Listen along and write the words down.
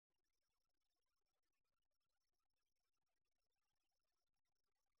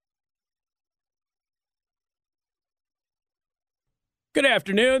Good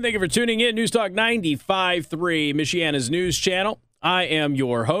afternoon. Thank you for tuning in. News Talk 95.3, Michiana's news channel. I am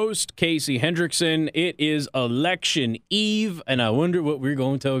your host, Casey Hendrickson. It is election eve, and I wonder what we're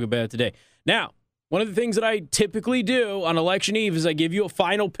going to talk about today. Now, one of the things that I typically do on election eve is I give you a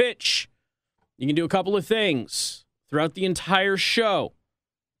final pitch. You can do a couple of things throughout the entire show.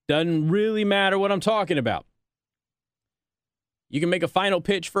 Doesn't really matter what I'm talking about. You can make a final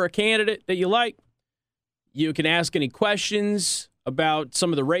pitch for a candidate that you like. You can ask any questions about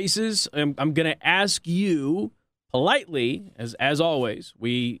some of the races. I'm going to ask you politely, as always.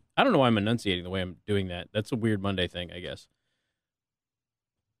 I don't know why I'm enunciating the way I'm doing that. That's a weird Monday thing, I guess.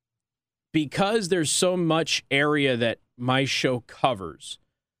 Because there's so much area that my show covers,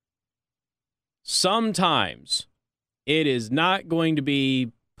 sometimes it is not going to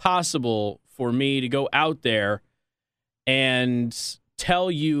be possible for me to go out there and tell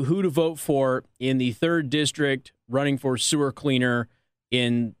you who to vote for in the 3rd District running for sewer cleaner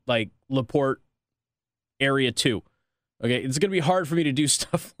in, like, LaPorte Area 2. Okay, it's going to be hard for me to do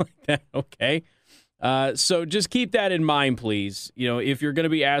stuff like that, okay? So just keep that in mind, please. You know, if you're going to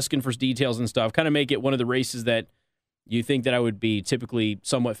be asking for details and stuff, kind of make it one of the races that you think that I would be typically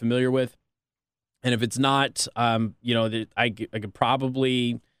somewhat familiar with. And if it's not, I could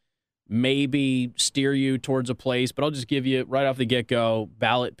probably maybe steer you towards a place, but I'll just give you right off the get-go,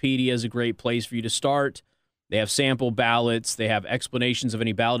 Ballotpedia is a great place for you to start. They have sample ballots. They have explanations of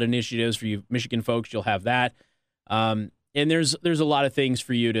any ballot initiatives for you Michigan folks. You'll have that. And there's a lot of things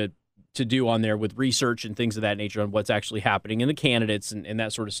for you to do on there with research and things of that nature on what's actually happening in the candidates and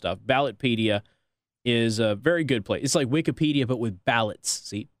that sort of stuff. Ballotpedia is a very good place. It's like Wikipedia, but with ballots.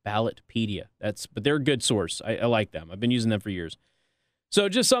 See, Ballotpedia. But they're a good source. I like them. I've been using them for years. So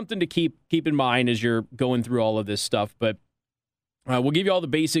just something to keep in mind as you're going through all of this stuff. But we'll give you all the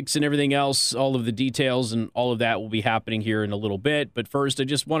basics and everything else, all of the details, and all of that will be happening here in a little bit. But first, I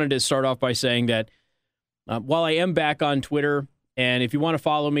just wanted to start off by saying that while I am back on Twitter, and if you want to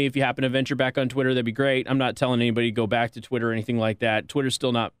follow me, if you happen to venture back on Twitter, that'd be great. I'm not telling anybody to go back to Twitter or anything like that. Twitter's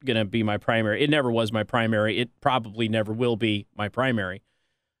still not going to be my primary. It never was my primary. It probably never will be my primary.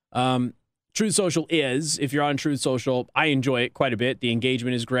 Truth Social is. If you're on Truth Social, I enjoy it quite a bit. The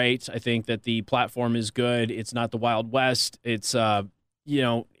engagement is great. I think that the platform is good. It's not the Wild West. It's, there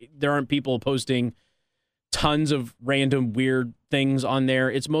aren't people posting tons of random weird things on there.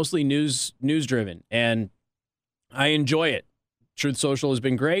 It's mostly news driven, and I enjoy it. Truth Social has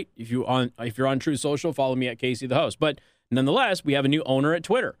been great. If you're on Truth Social, follow me at Casey the host. But nonetheless, we have a new owner at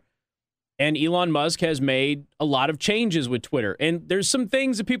Twitter. And Elon Musk has made a lot of changes with Twitter. And there's some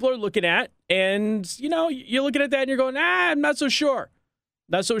things that people are looking at. And, you're looking at that and you're going, I'm not so sure.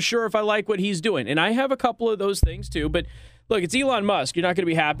 Not so sure if I like what he's doing. And I have a couple of those things too. But look, it's Elon Musk. You're not going to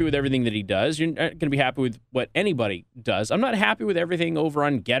be happy with everything that he does. You're not going to be happy with what anybody does. I'm not happy with everything over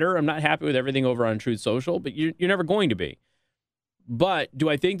on Getter. I'm not happy with everything over on Truth Social. But you're never going to be. But do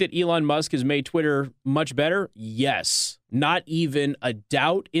I think that Elon Musk has made Twitter much better? Yes. Not even a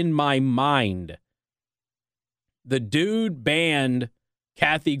doubt in my mind. The dude banned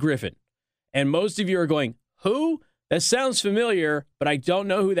Kathy Griffin. And most of you are going, who? That sounds familiar, but I don't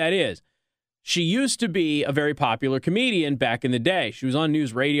know who that is. She used to be a very popular comedian back in the day. She was on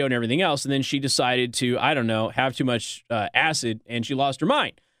news radio and everything else. And then she decided to, have too much acid and she lost her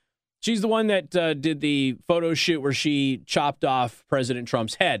mind. She's the one that did the photo shoot where she chopped off President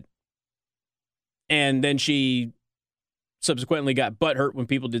Trump's head. And then she subsequently got butthurt when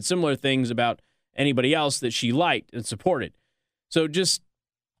people did similar things about anybody else that she liked and supported. So just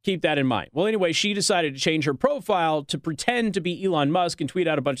keep that in mind. Well, anyway, she decided to change her profile to pretend to be Elon Musk and tweet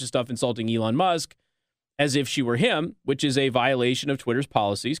out a bunch of stuff insulting Elon Musk as if she were him, which is a violation of Twitter's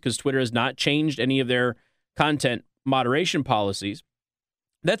policies because Twitter has not changed any of their content moderation policies.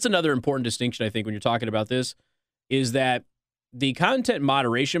 That's another important distinction, I think, when you're talking about this, is that the content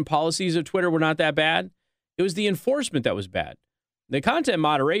moderation policies of Twitter were not that bad. It was the enforcement that was bad. The content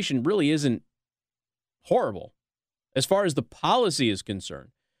moderation really isn't horrible as far as the policy is concerned.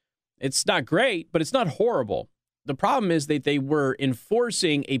 It's not great, but it's not horrible. The problem is that they were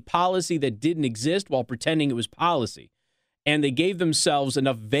enforcing a policy that didn't exist while pretending it was policy. And they gave themselves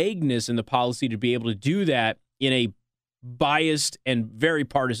enough vagueness in the policy to be able to do that in a biased and very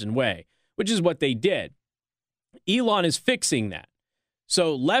partisan way, which is what they did. Elon is fixing that.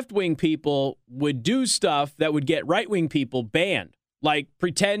 So left-wing people would do stuff that would get right-wing people banned, like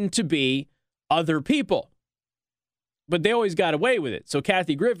pretend to be other people. But they always got away with it. So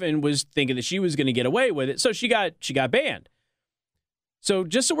Kathy Griffin was thinking that she was going to get away with it, so she got banned. So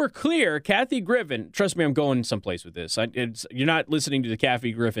just so we're clear, Kathy Griffin, trust me, I'm going someplace with this. You're not listening to the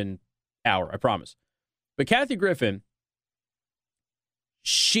Kathy Griffin hour, I promise. But Kathy Griffin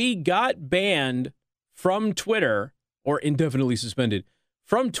she got banned from Twitter, or indefinitely suspended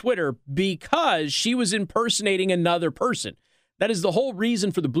from Twitter, because she was impersonating another person. That is the whole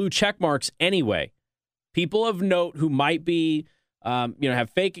reason for the blue check marks anyway. People of note who might be, have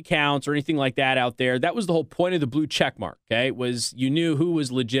fake accounts or anything like that out there. That was the whole point of the blue check mark, okay? Was you knew who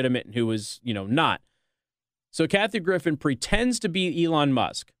was legitimate and who was, not. So Kathy Griffin pretends to be Elon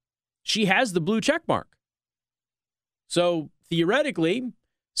Musk. She has the blue check mark. So theoretically,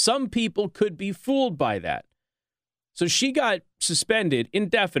 some people could be fooled by that. So she got suspended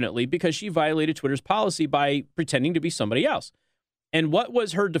indefinitely because she violated Twitter's policy by pretending to be somebody else. And what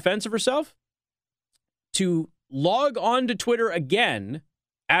was her defense of herself? To log on to Twitter again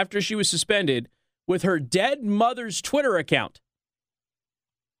after she was suspended with her dead mother's Twitter account.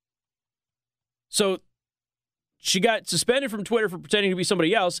 So she got suspended from Twitter for pretending to be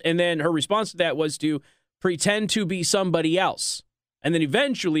somebody else, and then her response to that was to pretend to be somebody else, and then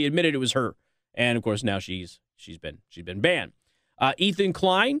eventually admitted it was her. And of course, now she's been banned. Ethan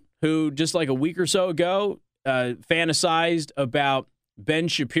Klein, who just like a week or so ago fantasized about Ben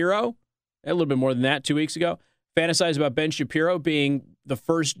Shapiro, a little bit more than that, 2 weeks ago, fantasized about Ben Shapiro being the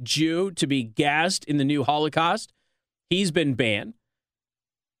first Jew to be gassed in the new Holocaust. He's been banned.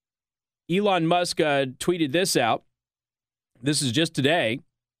 Elon Musk tweeted this out. This is just today.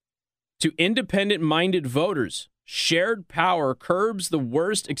 To independent-minded voters, shared power curbs the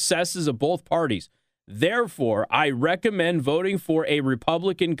worst excesses of both parties. Therefore, I recommend voting for a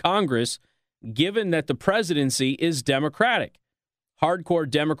Republican Congress, given that the presidency is Democratic. Hardcore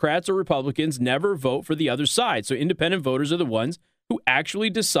Democrats or Republicans never vote for the other side. So independent voters are the ones who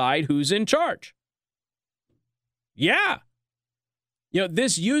actually decide who's in charge. Yeah.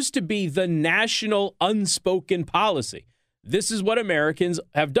 This used to be the national unspoken policy. This is what Americans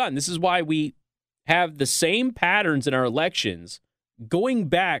have done. This is why we have the same patterns in our elections going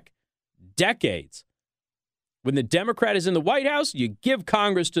back decades. When the Democrat is in the White House, you give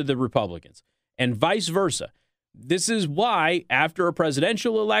Congress to the Republicans, and vice versa. This is why, after a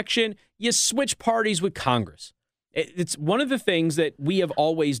presidential election, you switch parties with Congress. It's one of the things that we have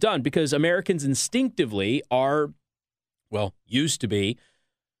always done because Americans instinctively are, used to be,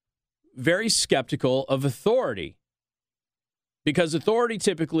 very skeptical of authority. Because authority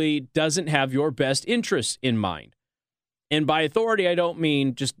typically doesn't have your best interests in mind. And by authority, I don't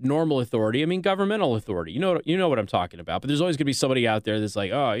mean just normal authority. I mean governmental authority. You know what I'm talking about. But there's always going to be somebody out there that's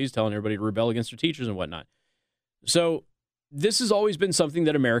like, oh, he's telling everybody to rebel against their teachers and whatnot. So this has always been something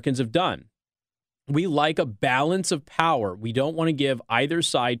that Americans have done. We like a balance of power. We don't want to give either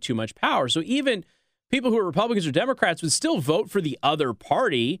side too much power. So even people who are Republicans or Democrats would still vote for the other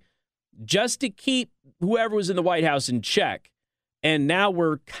party just to keep whoever was in the White House in check. And now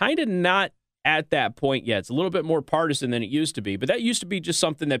we're kind of not at that point yet. It's a little bit more partisan than it used to be, but that used to be just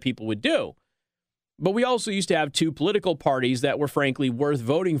something that people would do. But we also used to have two political parties that were frankly worth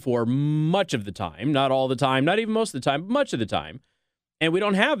voting for much of the time, not all the time, not even most of the time, but much of the time. And we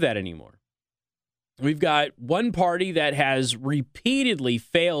don't have that anymore. We've got one party that has repeatedly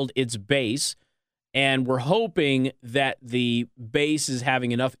failed its base, and we're hoping that the base is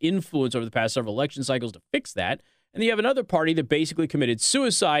having enough influence over the past several election cycles to fix that. And you have another party that basically committed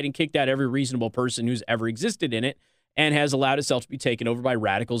suicide and kicked out every reasonable person who's ever existed in it and has allowed itself to be taken over by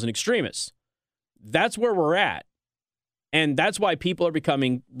radicals and extremists. That's where we're at. And that's why people are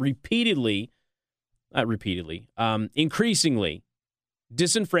becoming increasingly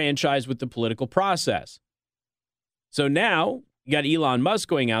disenfranchised with the political process. So now you got Elon Musk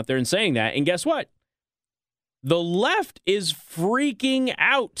going out there and saying that. And guess what? The left is freaking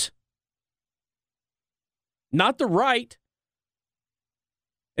out. Not the right.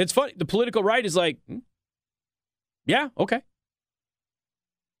 It's funny. The political right is like, yeah, okay.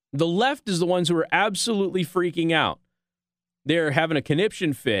 The left is the ones who are absolutely freaking out. They're having a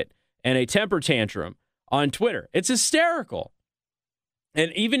conniption fit and a temper tantrum on Twitter. It's hysterical.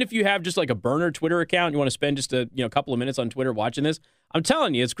 And even if you have just like a burner Twitter account, you want to spend just a couple of minutes on Twitter watching this, I'm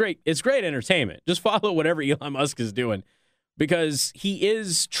telling you, it's great. It's great entertainment. Just follow whatever Elon Musk is doing. Because he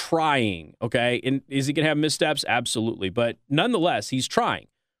is trying, okay? And is he going to have missteps? Absolutely. But nonetheless, he's trying.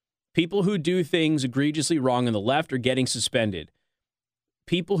 People who do things egregiously wrong on the left are getting suspended.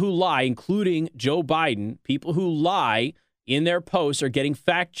 People who lie, including Joe Biden, people who lie in their posts are getting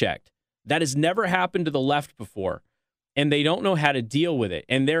fact-checked. That has never happened to the left before. And they don't know how to deal with it.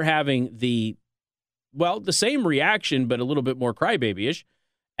 And they're having the same reaction, but a little bit more crybaby-ish,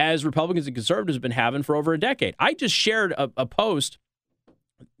 as Republicans and conservatives have been having for over a decade. I just shared a post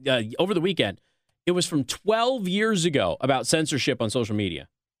over the weekend. It was from 12 years ago about censorship on social media.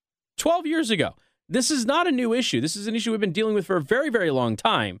 12 years ago. this is not a new issue. This is an issue we've been dealing with for a very, very long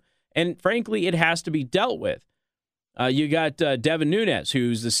time. And frankly, it has to be dealt with. You got Devin Nunes,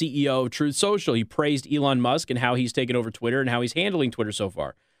 who's the CEO of Truth Social. He praised Elon Musk and how he's taken over Twitter and how he's handling Twitter so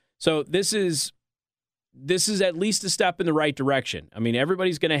far. So this is at least a step in the right direction. I mean,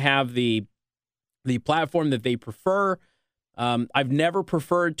 everybody's going to have the platform that they prefer. I've never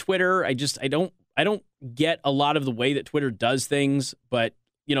preferred Twitter. I don't get a lot of the way that Twitter does things, but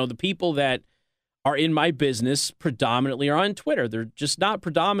the people that are in my business predominantly are on Twitter. They're just not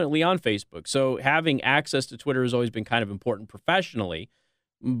predominantly on Facebook. So having access to Twitter has always been kind of important professionally,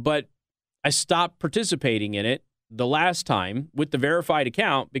 but I stopped participating in it the last time with the verified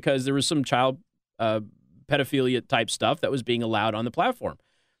account because there was some child pedophilia type stuff that was being allowed on the platform.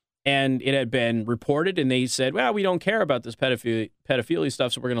 And it had been reported, and they said, well, we don't care about this pedophilia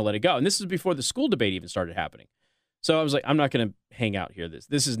stuff, so we're going to let it go. And this is before the school debate even started happening. So I was like, I'm not going to hang out here.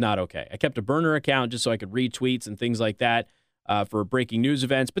 This is not okay. I kept a burner account just so I could read tweets and things like that for breaking news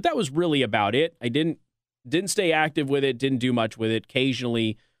events. But that was really about it. I didn't stay active with it, didn't do much with it.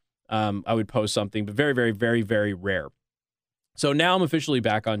 Occasionally, I would post something, but very, very, very, very rare. So now I'm officially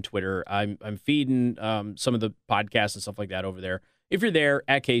back on Twitter. I'm feeding some of the podcasts and stuff like that over there. If you're there,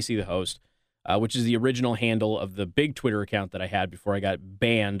 at Casey the Host, which is the original handle of the big Twitter account that I had before I got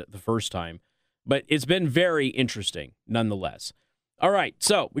banned the first time. But it's been very interesting, nonetheless. All right,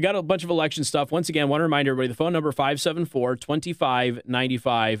 so we got a bunch of election stuff. Once again, want to remind everybody, the phone number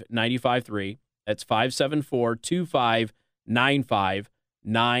 574-2595-953. That's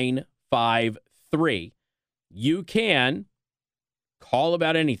 574-2595-953. You can call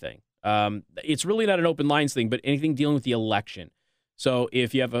about anything. It's really not an open lines thing, but anything dealing with the election. So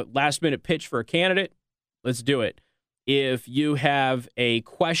if you have a last-minute pitch for a candidate, let's do it. If you have a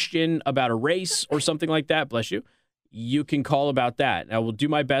question about a race or something like that, bless you, you can call about that. I will do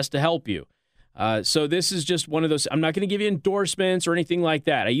my best to help you. So this is just one of those. I'm not going to give you endorsements or anything like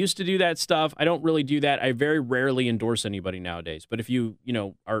that. I used to do that stuff. I don't really do that. I very rarely endorse anybody nowadays. But if you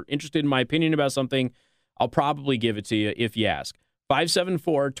are interested in my opinion about something, I'll probably give it to you if you ask.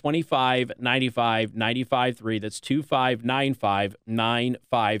 574-2595-953. That's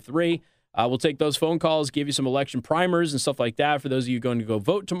 2595-953. We'll take those phone calls, give you some election primers and stuff like that for those of you going to go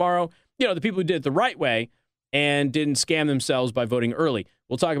vote tomorrow. The people who did it the right way and didn't scam themselves by voting early.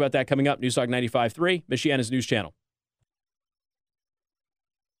 We'll talk about that coming up. News Talk 95.3, Michiana's news channel.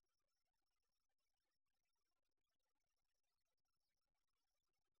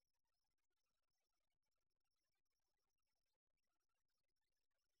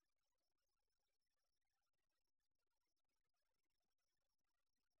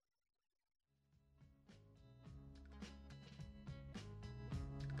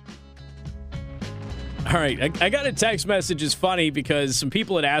 All right, I got a text message. It's funny because some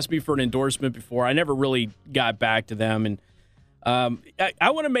people had asked me for an endorsement before. I never really got back to them, and I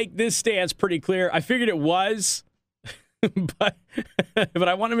want to make this stance pretty clear. I figured it was, but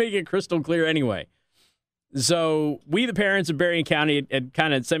I want to make it crystal clear anyway. So we, the parents of Berrien County, had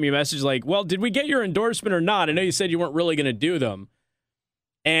kind of sent me a message like, well, did we get your endorsement or not? I know you said you weren't really going to do them.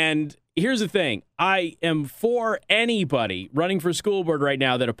 And here's the thing. I am for anybody running for school board right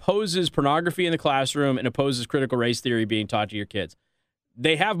now that opposes pornography in the classroom and opposes critical race theory being taught to your kids.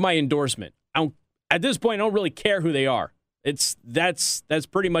 They have my endorsement. At this point, I don't really care who they are. That's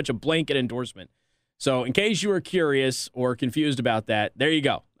pretty much a blanket endorsement. So in case you were curious or confused about that, there you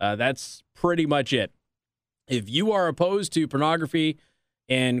go. That's pretty much it. If you are opposed to pornography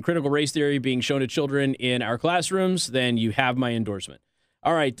and critical race theory being shown to children in our classrooms, then you have my endorsement.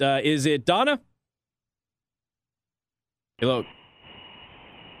 All right, is it Donna? Hello.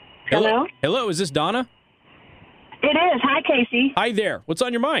 Hello, is this Donna? It is. Hi, Casey. Hi there. What's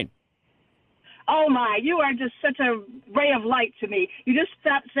on your mind? Oh, my. You are just such a ray of light to me. You just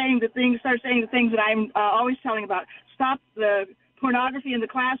start saying the things that I'm always telling about. Stop the pornography in the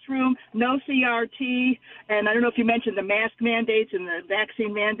classroom, no CRT, and I don't know if you mentioned the mask mandates and the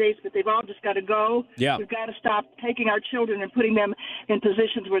vaccine mandates, but they've all just got to go. Yeah. We've got to stop taking our children and putting them in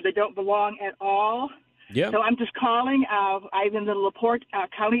positions where they don't belong at all. Yeah. So I'm just calling. I'm in the LaPorte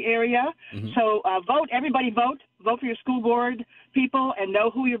County area. Mm-hmm. So vote. Everybody vote. Vote for your school board people and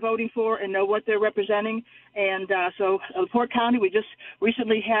know who you're voting for and know what they're representing. And so LaPorte County, we just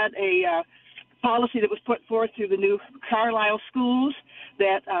recently had a policy that was put forth through the new Carlisle schools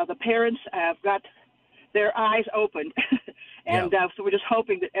that the parents have got their eyes opened. And so we're just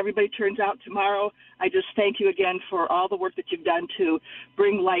hoping that everybody turns out tomorrow. I just thank you again for all the work that you've done to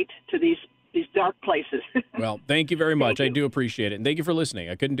bring light to these dark places. Well, thank you very much. I do appreciate it. And thank you for listening.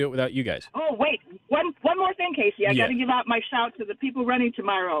 I couldn't do it without you guys. Oh, wait. One more thing, second, Casey, I got to give out my shout to the people running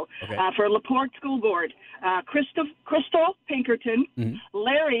tomorrow for LaPorte School Board. Crystal Pinkerton,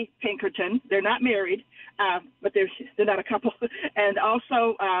 Larry Pinkerton. They're not married, but they're not a couple. And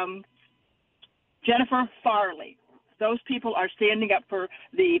also Jennifer Farley. Those people are standing up for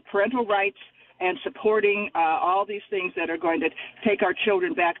the parental rights and supporting all these things that are going to take our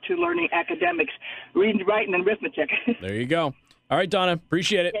children back to learning academics, reading, writing, and arithmetic. There you go. All right, Donna,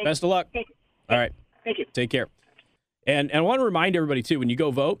 appreciate it. Best of luck. All right. Thank you. Take care. And I want to remind everybody, too, when you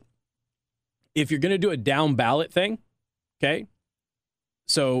go vote, if you're going to do a down ballot thing, okay,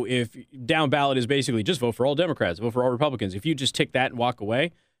 so if down ballot is basically just vote for all Democrats, vote for all Republicans, if you just tick that and walk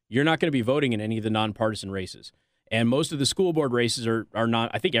away, you're not going to be voting in any of the nonpartisan races. And most of the school board races are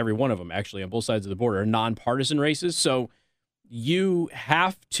not, I think every one of them actually on both sides of the border are nonpartisan races. So you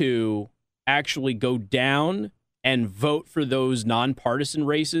have to actually go down and vote for those nonpartisan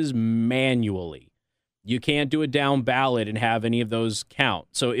races manually. You can't do a down ballot and have any of those count.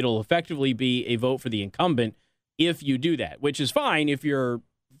 So it'll effectively be a vote for the incumbent if you do that, which is fine if you're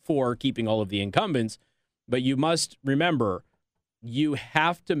for keeping all of the incumbents. But you must remember, you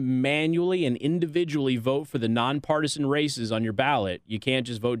have to manually and individually vote for the nonpartisan races on your ballot. You can't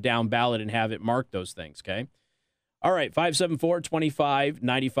just vote down ballot and have it mark those things, okay? All right, 574-2595,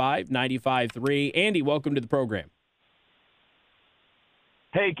 95.3. Andy, welcome to the program.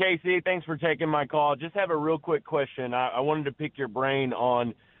 Hey, Casey, thanks for taking my call. Just have a real quick question. I wanted to pick your brain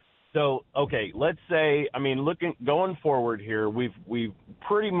on, so, okay, let's say, I mean, going forward here, we've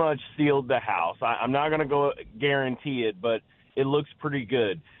pretty much sealed the House. I'm not going to go guarantee it, but it looks pretty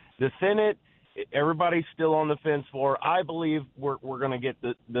good. The Senate, everybody's still on the fence for. I believe we're going to get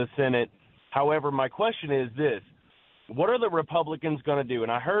the Senate. However, my question is this. What are the Republicans going to do?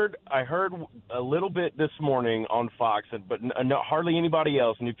 And I heard a little bit this morning on Fox, but hardly anybody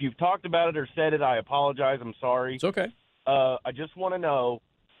else. And if you've talked about it or said it, I apologize. I'm sorry. It's okay. I just want to know,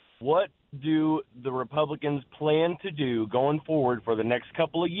 what do the Republicans plan to do going forward for the next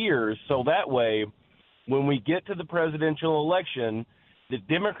couple of years so that way when we get to the presidential election, the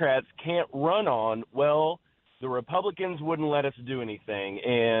Democrats can't run on, well, the Republicans wouldn't let us do anything,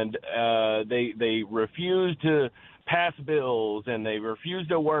 and they refuse to pass bills, and they refuse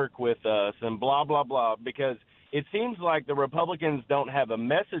to work with us, and blah, blah, blah, because it seems like the Republicans don't have a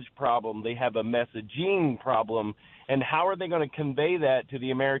message problem. They have a messaging problem, and how are they going to convey that to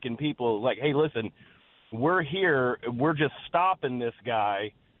the American people? Like, hey, listen, we're here. We're just stopping this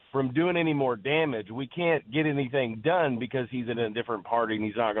guy from doing any more damage. We can't get anything done because he's in a different party and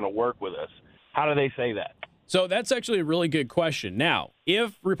he's not going to work with us. How do they say that? So that's actually a really good question. Now,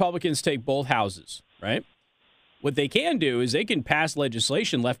 if Republicans take both houses, right, what they can do is they can pass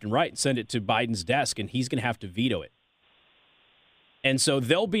legislation left and right and send it to Biden's desk, and he's going to have to veto it. And so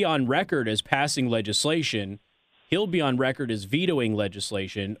they'll be on record as passing legislation. He'll be on record as vetoing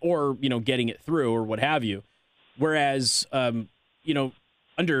legislation or, getting it through or what have you. Whereas, going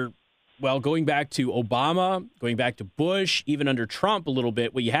back to Obama, going back to Bush, even under Trump a little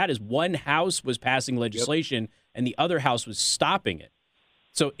bit, what you had is one house was passing legislation and the other house was stopping it.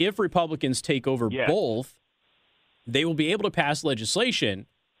 So if Republicans take over both, they will be able to pass legislation.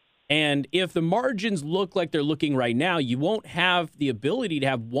 And if the margins look like they're looking right now, you won't have the ability to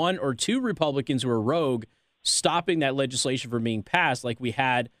have one or two Republicans who are rogue stopping that legislation from being passed like we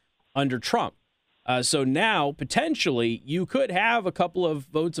had under Trump. So now, potentially, you could have a couple of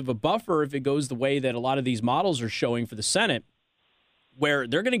votes of a buffer if it goes the way that a lot of these models are showing for the Senate, where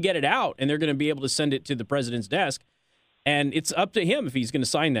they're going to get it out and they're going to be able to send it to the president's desk. And it's up to him if he's going to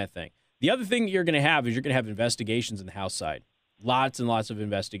sign that thing. The other thing that you're going to have is you're going to have investigations in the House side. Lots and lots of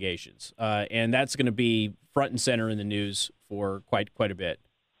investigations. And that's going to be front and center in the news for quite a bit.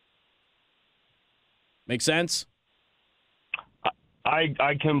 Make sense?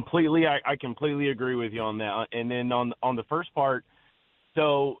 I completely agree with you on that. And then on the first part,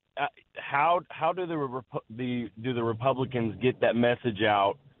 so how do the Republicans get that message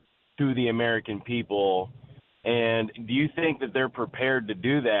out to the American people? And do you think that they're prepared to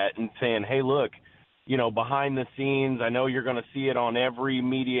do that and saying, hey, look, behind the scenes, I know you're going to see it on every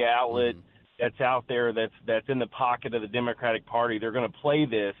media outlet that's out there that's in the pocket of the Democratic Party. They're going to play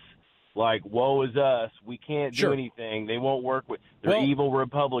this like, woe is us. We can't do anything. They won't work with. They're evil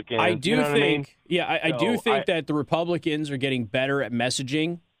Republicans. I do think, I do think that the Republicans are getting better at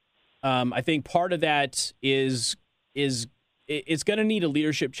messaging. I think part of that is it's going to need a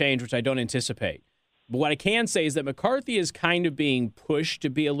leadership change, which I don't anticipate. But what I can say is that McCarthy is kind of being pushed to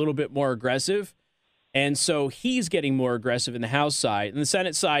be a little bit more aggressive. And so he's getting more aggressive in the House side. In the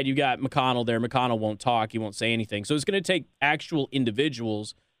Senate side, you got McConnell there. McConnell won't talk. He won't say anything. So it's going to take actual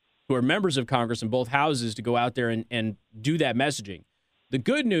individuals who are members of Congress in both houses to go out there and do that messaging. The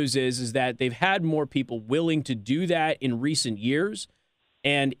good news is that they've had more people willing to do that in recent years.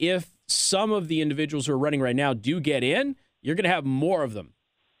 And if some of the individuals who are running right now do get in, you're going to have more of them.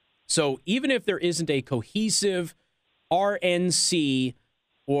 So even if there isn't a cohesive RNC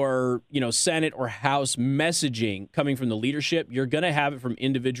or, Senate or House messaging coming from the leadership, you're going to have it from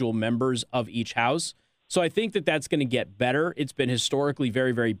individual members of each house. So I think that that's going to get better. It's been historically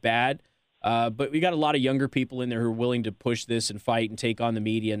very, very bad. But we got a lot of younger people in there who are willing to push this and fight and take on the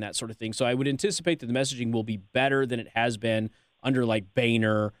media and that sort of thing. So I would anticipate that the messaging will be better than it has been under like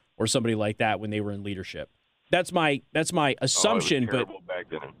Boehner or somebody like that when they were in leadership. That's my assumption, but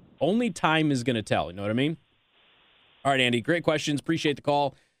only time is going to tell. You know what I mean? All right, Andy, great questions. Appreciate the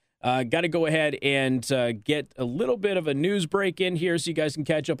call. Got to go ahead and get a little bit of a news break in here so you guys can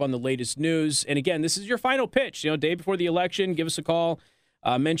catch up on the latest news. And again, this is your final pitch. Day before the election, give us a call.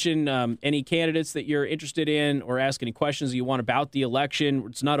 Mention any candidates that you're interested in or ask any questions that you want about the election.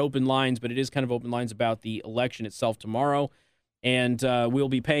 It's not open lines, but it is kind of open lines about the election itself tomorrow. And we'll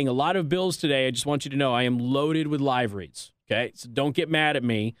be paying a lot of bills today. I just want you to know I am loaded with live reads. Okay, so don't get mad at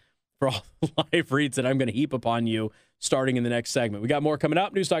me for all the live reads that I'm going to heap upon you starting in the next segment. We got more coming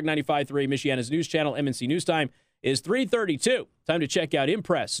up. Newstalk 95.3, Michiana's news channel, MNC News Time is 3:32. Time to check out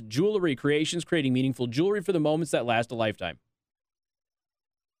Impress Jewelry Creations, creating meaningful jewelry for the moments that last a lifetime.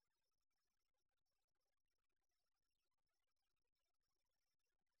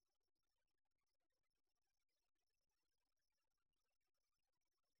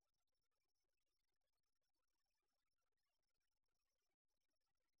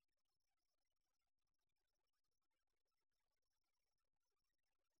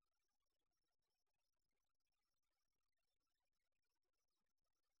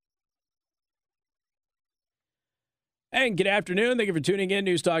 And good afternoon. Thank you for tuning in.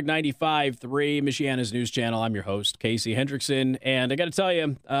 Newstalk 95.3, Michiana's news channel. I'm your host, Casey Hendrickson. And I got to tell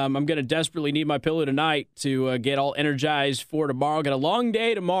you, I'm going to desperately need my pillow tonight to get all energized for tomorrow. Got a long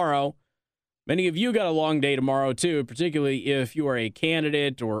day tomorrow. Many of you got a long day tomorrow, too, particularly if you are a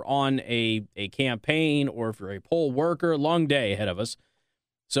candidate or on a campaign or if you're a poll worker. Long day ahead of us.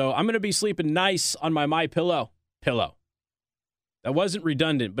 So I'm going to be sleeping nice on my MyPillow pillow. That wasn't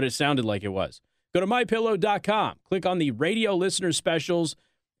redundant, but it sounded like it was. Go to MyPillow.com, click on the radio listener specials,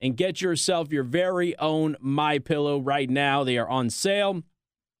 and get yourself your very own MyPillow right now. They are on sale.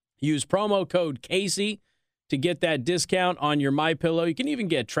 Use promo code Casey to get that discount on your MyPillow. You can even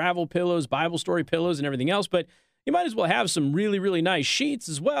get travel pillows, Bible story pillows, and everything else, but you might as well have some really, really nice sheets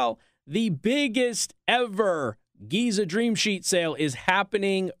as well. The biggest ever Giza Dream Sheet sale is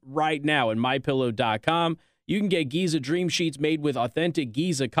happening right now at MyPillow.com. You can get Giza Dream Sheets made with authentic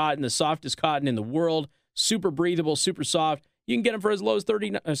Giza cotton, the softest cotton in the world, super breathable, super soft. You can get them for as low as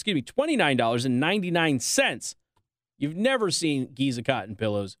 $29.99. You've never seen Giza cotton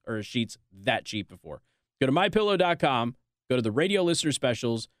pillows or sheets that cheap before. Go to MyPillow.com, go to the radio listener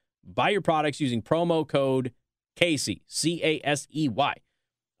specials, buy your products using promo code Casey, C-A-S-E-Y.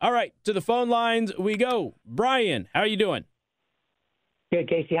 All right, to the phone lines we go. Brian, how are you doing? Good,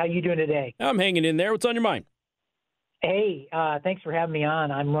 Casey. How are you doing today? I'm hanging in there. What's on your mind? Hey, thanks for having me on.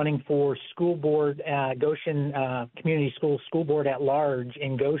 I'm running for school board, Goshen Community School Board at Large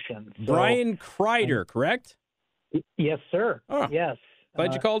in Goshen. So, Brian Kreider, correct? Yes, sir. Oh, yes.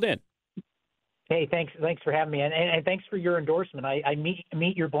 Glad you called in. Hey, thanks for having me, and thanks for your endorsement. I meet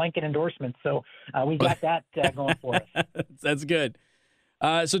your blanket endorsement, so we got that going for us. That's good.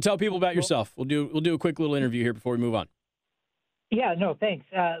 So tell people about yourself. We'll do a quick little interview here before we move on. Yeah, no, thanks.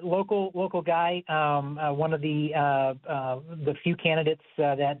 Local guy, one of the few candidates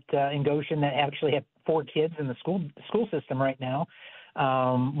that in Goshen that actually have 4 kids in the school system right now.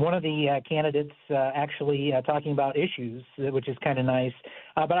 One of the candidates actually talking about issues, which is kind of nice.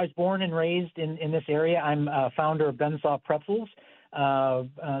 But I was born and raised in this area. I'm founder of Bensaw Pretzels.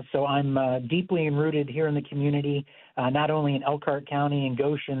 So I'm deeply rooted here in the community, not only in Elkhart County and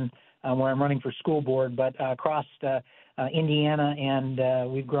Goshen, where I'm running for school board, but across Indiana,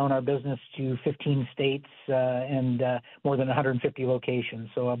 and we've grown our business to 15 states and more than 150 locations.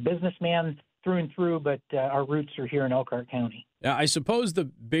 So a businessman through and through, but our roots are here in Elkhart County. Now, I suppose the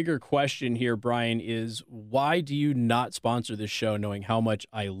bigger question here, Brian, is why do you not sponsor this show knowing how much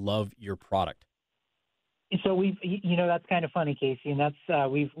I love your product? So that's kind of funny, Casey, and that's I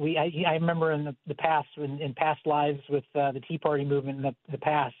remember in the past, in past lives with the Tea Party movement in the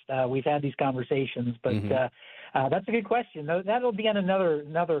past, we've had these conversations, but that's a good question. That'll be on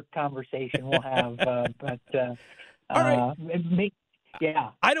another conversation we'll have. But all right. Yeah.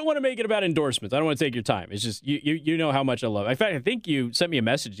 I don't want to make it about endorsements. I don't want to take your time. It's just you know how much I love it. In fact, I think you sent me a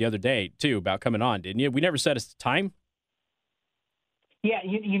message the other day too about coming on, didn't you? We never set a time. Yeah,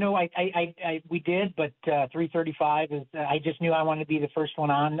 we did, but 3:35 is. I just knew I wanted to be the first one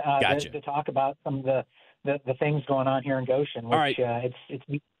on Gotcha. to talk about some of the things going on here in Goshen. Which, All right.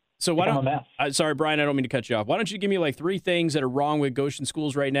 It's So why become don't? a mess. Sorry, Brian, I don't mean to cut you off. Why don't you give me like 3 things that are wrong with Goshen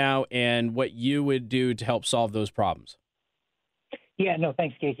schools right now, and what you would do to help solve those problems? Yeah, no,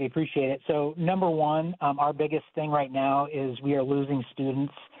 thanks, Casey. Appreciate it. So, number one, our biggest thing right now is we are losing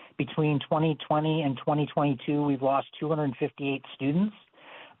students. Between 2020 and 2022, we've lost 258 students.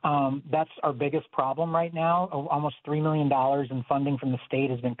 That's our biggest problem right now. Almost $3 million in funding from the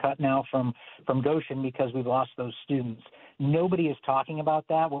state has been cut now from Goshen because we've lost those students. Nobody is talking about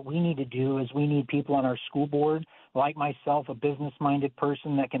that. What we need to do is we need people on our school board, like myself, a business-minded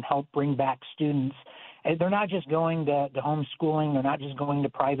person that can help bring back students. And they're not just going to homeschooling. They're not just going to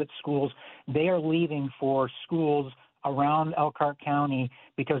private schools. They are leaving for schools around Elkhart County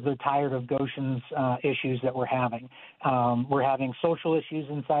because they're tired of Goshen's issues that we're having. We're having social issues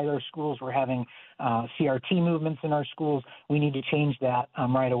inside our schools. We're having CRT movements in our schools. We need to change that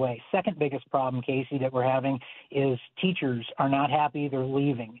right away. Second biggest problem, Casey, that we're having is teachers are not happy. They're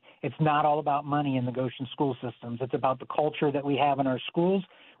leaving. It's not all about money in the Goshen school systems. It's about the culture that we have in our schools.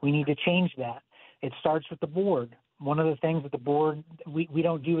 We need to change that. It starts with the board. One of the things that the board we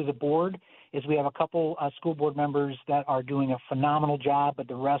don't do as a board is we have a couple school board members that are doing a phenomenal job, but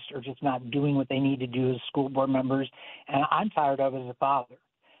the rest are just not doing what they need to do as school board members, and I'm tired of it as a father.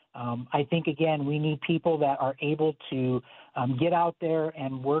 I think, again, we need people that are able to get out there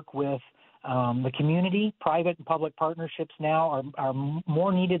and work with the community. Private and public partnerships now are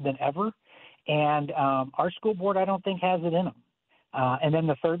more needed than ever, and our school board, I don't think, has it in them. And then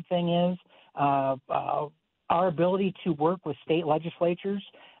the third thing is our ability to work with state legislatures,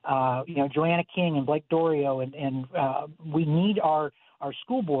 Joanna King and Blake Dorio, and we need our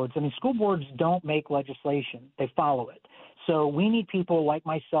school boards. I mean, school boards don't make legislation. They follow it. So we need people like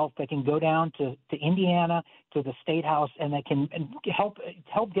myself that can go down to Indiana, to the State House, and that can help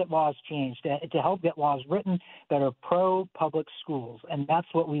get laws changed, to help get laws written that are pro-public schools. And that's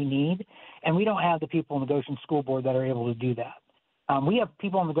what we need. And we don't have the people in the Goshen School Board that are able to do that. We have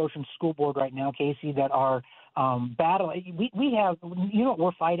people on the Goshen School Board right now, Casey, that are battling. We have, what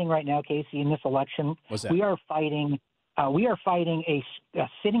we're fighting right now, Casey, in this election? What's that? We are fighting a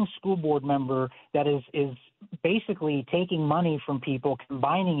sitting school board member that is basically taking money from people,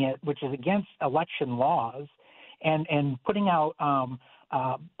 combining it, which is against election laws, and putting out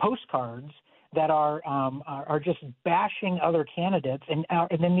postcards that are just bashing other candidates, and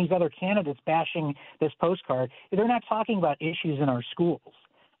then these other candidates bashing this postcard. They're not talking about issues in our schools.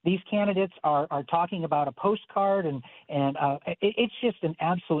 These candidates are talking about a postcard, and it's just an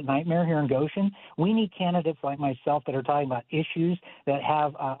absolute nightmare here in Goshen. We need candidates like myself that are talking about issues that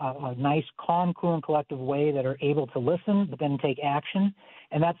have a nice, calm, cool, and collective way that are able to listen but then take action.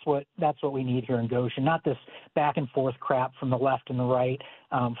 And that's what we need here in Goshen, not this back and forth crap from the left and the right,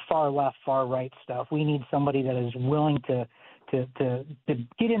 far left, far right stuff. We need somebody that is willing to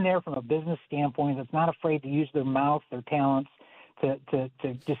get in there from a business standpoint, that's not afraid to use their mouth, their talents, to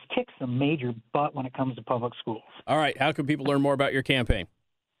just kick some major butt when it comes to public schools. All right. How can people learn more about your campaign?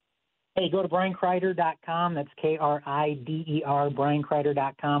 Hey, go to BrianKreider.com. That's KRIDER,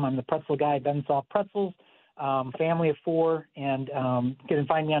 BrianKreider.com. I'm the pretzel guy, Bensoft Pretzels, family of 4, and you can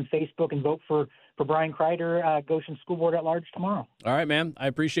find me on Facebook and vote for Brian Kreider, Goshen School Board at Large tomorrow. All right, man. I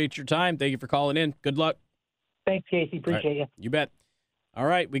appreciate your time. Thank you for calling in. Good luck. Thanks, Casey. Appreciate you. You bet. All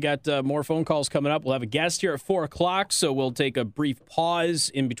right, we got more phone calls coming up. We'll have a guest here at 4 o'clock, so we'll take a brief pause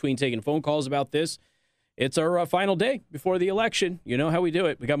in between taking phone calls about this. It's our final day before the election. You know how we do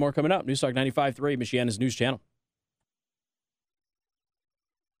it. We got more coming up. News Talk 95.3, Michiana's news channel.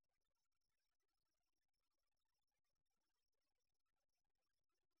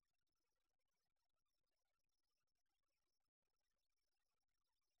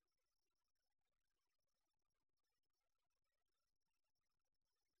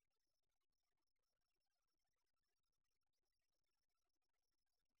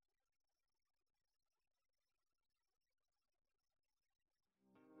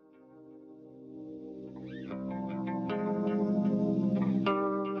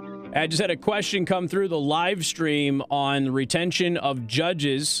 I just had a question come through the live stream on the retention of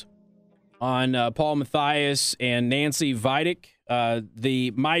judges on Paul Mathias and Nancy Vidic.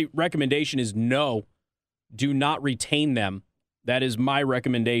 My recommendation is no, do not retain them. That is my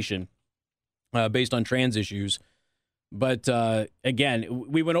recommendation based on trans issues. But again,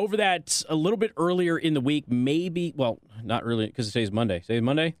 we went over that a little bit earlier in the week. Maybe, well, not really, because today's Monday. Today's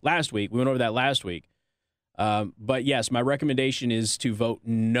Monday? Last week. We went over that last week. But yes, my recommendation is to vote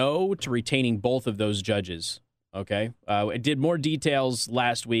no to retaining both of those judges. Okay? I did more details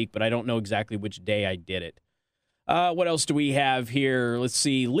last week, but I don't know exactly which day I did it. What else do we have here? Let's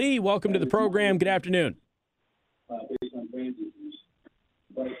see. Lee, welcome to the program. Good afternoon.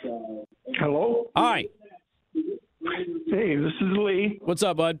 Hello? Hi. Hey, this is Lee. What's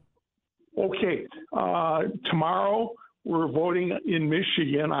up, bud? Okay. Tomorrow, we're voting in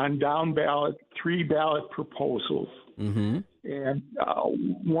Michigan on down ballot, 3 ballot proposals. Mm-hmm. And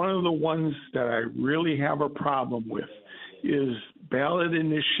one of the ones that I really have a problem with is ballot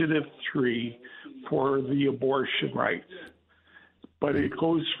initiative 3 for the abortion rights. But it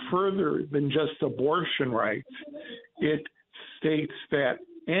goes further than just abortion rights. It states that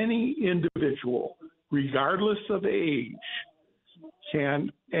any individual, regardless of age,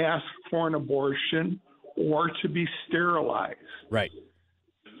 can ask for an abortion or to be sterilized. Right.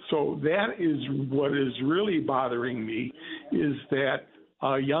 So that is what is really bothering me, is that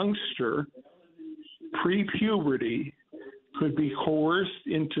a youngster pre-puberty could be coerced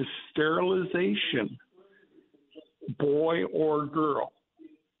into sterilization, boy or girl.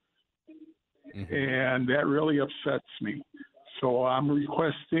 Mm-hmm. And that really upsets me. So I'm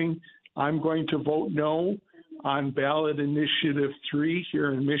going to vote no on ballot initiative 3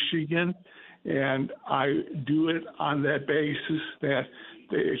 here in Michigan. And I do it on that basis that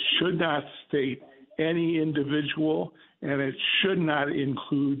it should not state any individual and it should not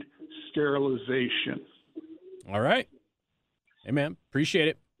include sterilization. All right. Hey, man. Appreciate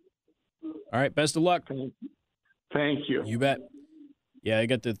it. All right. Best of luck. Thank you. You bet. Yeah, I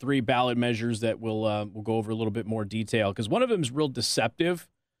got the 3 ballot measures that we'll go over a little bit more detail because one of them is real deceptive,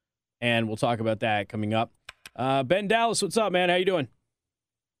 and we'll talk about that coming up. Ben Dallas, what's up, man? How you doing?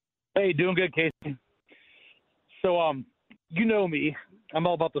 Hey, doing good, Casey. So, you know me. I'm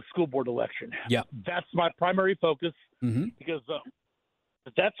all about the school board election. Yeah. That's my primary focus because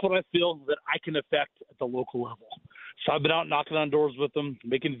that's what I feel that I can affect at the local level. So I've been out knocking on doors with them,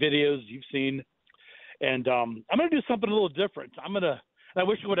 making videos you've seen. And I'm going to do something a little different. I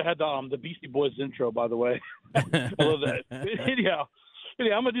wish we would have had the Beastie Boys intro, by the way. I love that. Anyhow,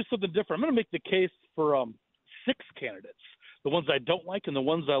 I'm going to do something different. I'm going to make the case for 6 candidates, the ones I don't like and the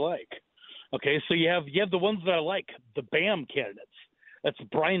ones I like. Okay, so you have the ones that I like, the BAM candidates. That's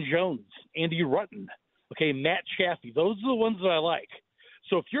Brian Jones, Andy Rutten, okay, Matt Chaffee. Those are the ones that I like.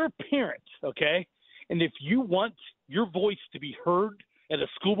 So if you're a parent, okay, and if you want your voice to be heard at a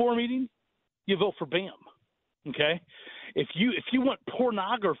school board meeting, you vote for BAM, okay? If you want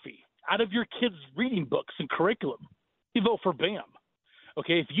pornography out of your kids' reading books and curriculum, you vote for BAM,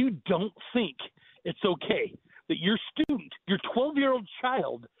 okay? If you don't think it's okay that your student, your 12-year-old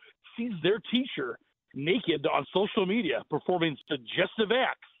child, sees their teacher naked on social media performing suggestive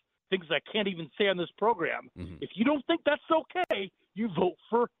acts, things I can't even say on this program, if you don't think that's okay, you vote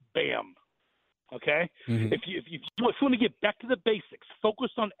for BAM. Okay? If you want to get back to the basics, focus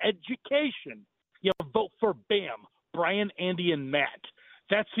on education, you vote for BAM, Brian, Andy, and Matt.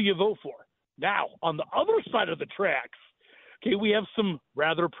 That's who you vote for. Now, on the other side of the tracks, okay, we have some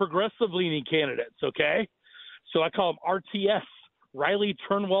rather progressive-leaning candidates, okay? So I call them RTS, Riley,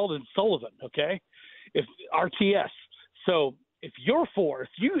 Turnwald, and Sullivan, okay? If RTS. So if you're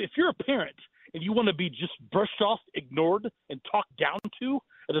a parent and you want to be just brushed off, ignored, and talked down to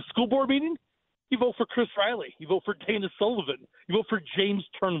at a school board meeting, you vote for Chris Riley. You vote for Dana Sullivan. You vote for James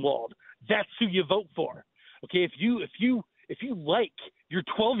Turnwald. That's who you vote for. Okay, if you like your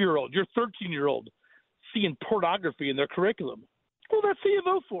 12-year-old, your 13-year-old seeing pornography in their curriculum, well, that's who you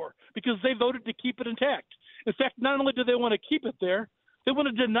vote for because they voted to keep it intact. In fact, not only do they want to keep it there, they want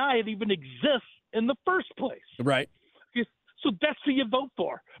to deny it even exists in the first place. Right. Okay, so that's who you vote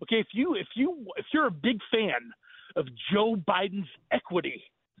for. Okay, if you're a big fan of Joe Biden's equity,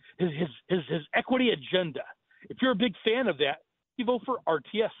 his equity agenda, if you're a big fan of that, you vote for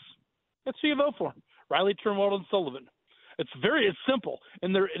RTS. That's who you vote for. Riley, Turnwald, and Sullivan. It's simple,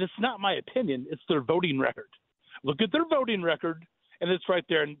 and it's not my opinion. It's their voting record. Look at their voting record, and it's right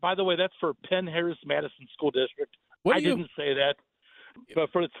there. And by the way, that's for Penn Harris Madison School District. Didn't say that,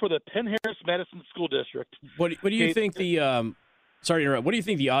 but for the Penn Harris Madison School District. What do you think the sorry to interrupt. What do you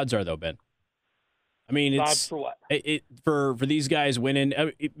think the odds are, though, Ben? I mean, odds for what? For these guys winning.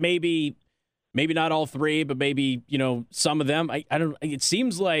 Maybe not all 3, but maybe some of them. I don't. It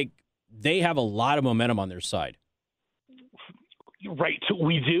seems like they have a lot of momentum on their side. Right,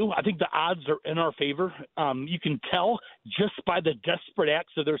 we do. I think the odds are in our favor. You can tell just by the desperate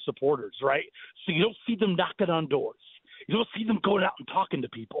acts of their supporters, right? So you don't see them knocking on doors. You don't see them going out and talking to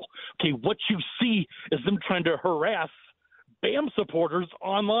people. Okay, what you see is them trying to harass BAM supporters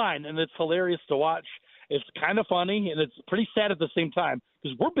online, and it's hilarious to watch. It's kind of funny, and it's pretty sad at the same time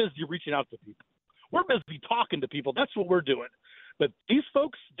because we're busy reaching out to people. We're busy talking to people. That's what we're doing. But these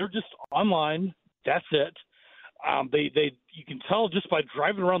folks, they're just online. That's it. You can tell just by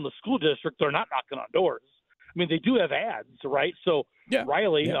driving around the school district, they're not knocking on doors. I mean, they do have ads, right? So yeah.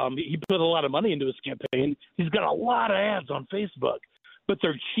 Riley, he put a lot of money into his campaign. He's got a lot of ads on Facebook, but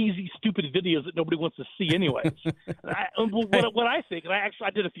they're cheesy, stupid videos that nobody wants to see anyways. What I think, and I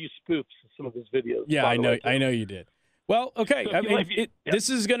did a few spoofs of some of his videos. Yeah, I know you did. Well, okay. So this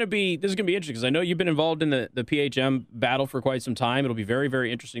is going to be interesting because I know you've been involved in the PHM battle for quite some time. It'll be very,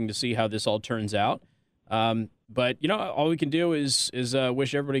 very interesting to see how this all turns out. But all we can do is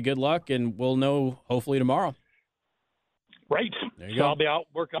wish everybody good luck, and we'll know hopefully tomorrow. Right. There you so go. I'll be out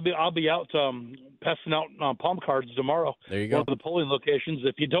work. I'll be out passing out palm cards tomorrow. There you go. One of the polling locations.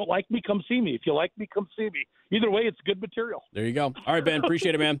 If you don't like me, come see me. If you like me, come see me. Either way, it's good material. There you go. All right, Ben.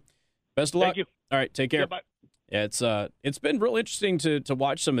 Appreciate it, man. Best of luck. Thank you. All right. Take care. Yeah, bye. Yeah, it's been real interesting to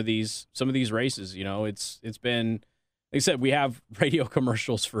watch some of these races. It's been, like I said, we have radio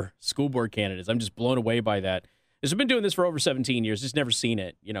commercials for school board candidates. I'm just blown away by that. I've been doing this for over 17 years. Just never seen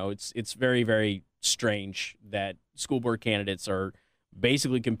it. It's very, very strange that school board candidates are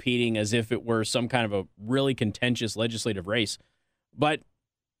basically competing as if it were some kind of a really contentious legislative race. But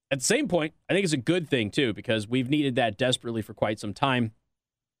at the same point, I think it's a good thing too, because we've needed that desperately for quite some time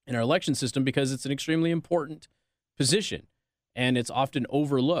in our election system because it's an extremely important position and it's often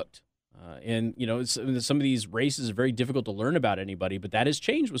overlooked. Some of these races are very difficult to learn about anybody, but that has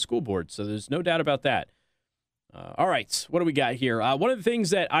changed with school boards. So there's no doubt about that. All right, what do we got here? One of the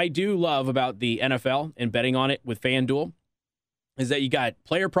things that I do love about the NFL and betting on it with FanDuel is that you got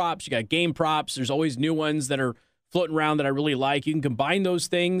player props, you got game props. There's always new ones that are floating around that I really like. You can combine those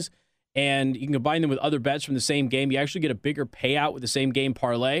things, and you can combine them with other bets from the same game. You actually get a bigger payout with the same game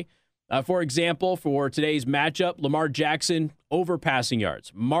parlay. For example, for today's matchup, Lamar Jackson over passing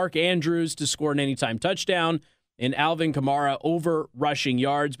yards, Mark Andrews to score an anytime touchdown, and Alvin Kamara over rushing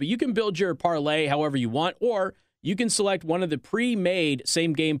yards. But you can build your parlay however you want, or you can select one of the pre-made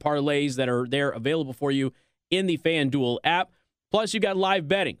same-game parlays that are there available for you in the FanDuel app. Plus, you got live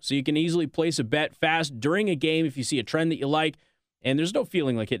betting, so you can easily place a bet fast during a game if you see a trend that you like. And there's no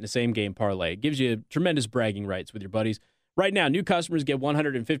feeling like hitting a same-game parlay. It gives you tremendous bragging rights with your buddies. Right now, new customers get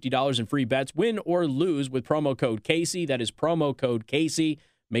 $150 in free bets, win or lose, with promo code Casey. That is promo code Casey.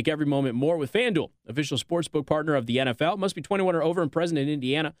 Make every moment more with FanDuel, official sportsbook partner of the NFL. Must be 21 or over and present in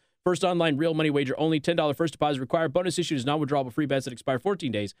Indiana. First online real money wager only. $10 first deposit required. Bonus issued is non-withdrawable free bets that expire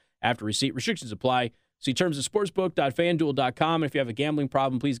 14 days after receipt. Restrictions apply. See terms at sportsbook.fanduel.com. And if you have a gambling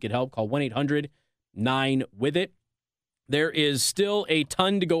problem, please get help. Call 1-800-9-WITH-IT. There is still a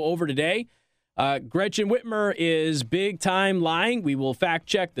ton to go over today. Gretchen Whitmer is big-time lying. We will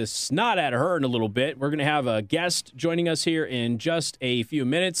fact-check the snot out of her in a little bit. We're going to have a guest joining us here in just a few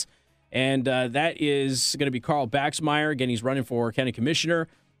minutes, and that is going to be Carl Baxmeyer. Again, he's running for county commissioner,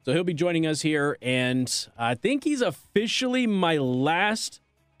 so he'll be joining us here, and I think he's officially my last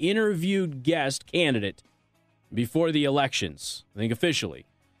interviewed guest candidate before the elections. I think officially.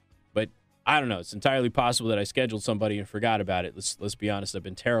 But I don't know. It's entirely possible that I scheduled somebody and forgot about it. Let's be honest. I've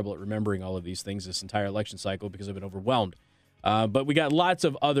been terrible at remembering all of these things this entire election cycle because I've been overwhelmed. But we got lots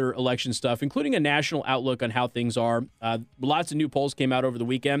of other election stuff, including a national outlook on how things are. Lots of new polls came out over the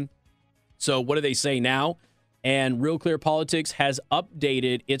weekend. So what do they say now? And Real Clear Politics has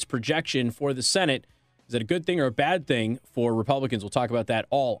updated its projection for the Senate. Is that a good thing or a bad thing for Republicans? We'll talk about that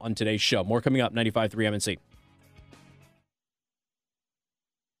all on today's show. More coming up, 95.3 MNC.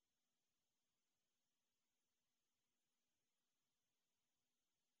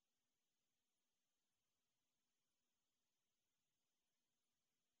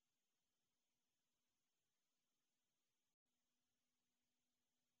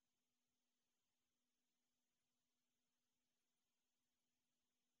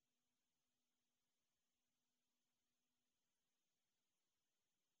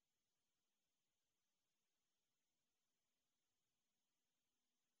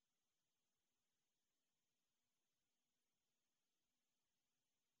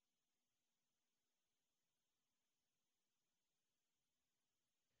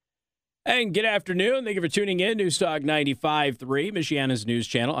 And good afternoon. Thank you for tuning in. Newstalk 95.3, Michiana's news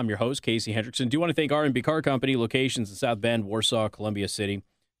channel. I'm your host, Casey Hendrickson. Do want to thank R&B Car Company, locations in South Bend, Warsaw, Columbia City.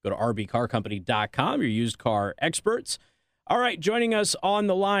 Go to rbcarcompany.com, your used car experts. All right, joining us on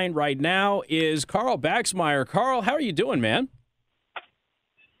the line right now is Carl Baxmeyer. Carl, how are you doing, man?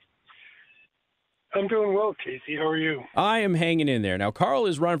 I'm doing well, Casey. How are you? I am hanging in there. Now, Carl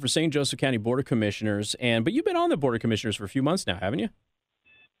is running for St. Joseph County Board of Commissioners, but you've been on the Board of Commissioners for a few months now, haven't you?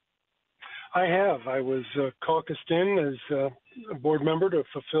 I have. I was caucused in as a board member to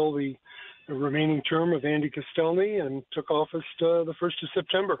fulfill the remaining term of Andy Castelny and took office the 1st of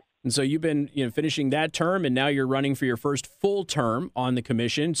September. And so you've been finishing that term, and now you're running for your first full term on the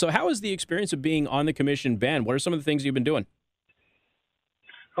commission. So how has the experience of being on the commission been? What are some of the things you've been doing?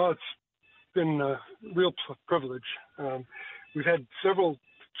 Oh, it's been a real privilege. We've had several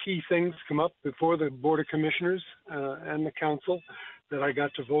key things come up before the Board of Commissioners and the Council that I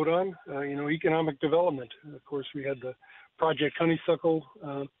got to vote on. Economic development. Of course, we had the Project Honeysuckle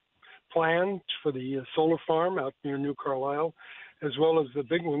plan for the solar farm out near New Carlisle, as well as the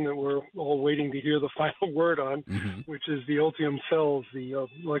big one that we're all waiting to hear the final word on, which is the Ultium Cells, the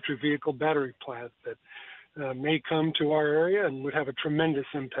electric vehicle battery plant that may come to our area and would have a tremendous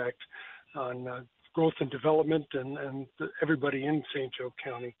impact on growth and development and everybody in St. Joe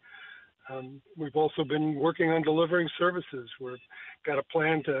County. We've also been working on delivering services. We've got a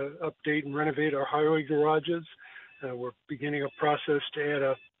plan to update and renovate our highway garages. We're beginning a process to add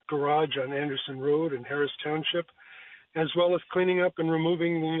a garage on Anderson Road in Harris Township, as well as cleaning up and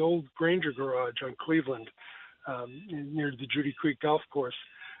removing the old Granger garage on Cleveland near the Judy Creek Golf Course.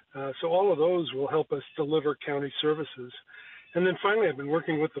 So all of those will help us deliver county services. And then finally, I've been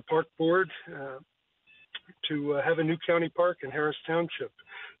working with the Park Board to have a new county park in Harris Township.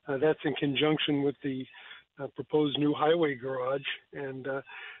 That's in conjunction with the proposed new highway garage, and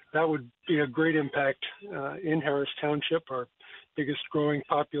that would be a great impact in Harris Township, our biggest growing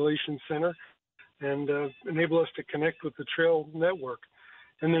population center, and enable us to connect with the trail network.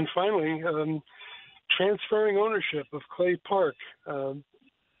 And then finally, transferring ownership of Clay Park. A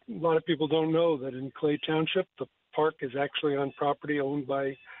lot of people don't know that in Clay Township, the park is actually on property owned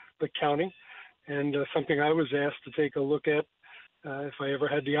by the county, and something I was asked to take a look at if I ever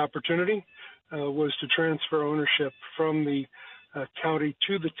had the opportunity was to transfer ownership from the county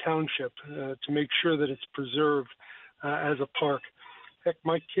to the township to make sure that it's preserved as a park. Heck,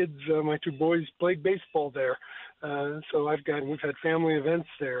 my kids, my two boys played baseball there, so we've had family events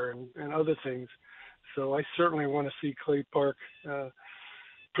there and other things. So I certainly want to see Clay Park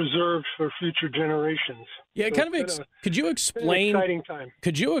preserved for future generations. Yeah, so could you explain? Exciting time.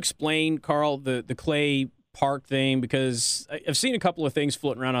 Could you explain, Carl, the Clay Park thing? Because I've seen a couple of things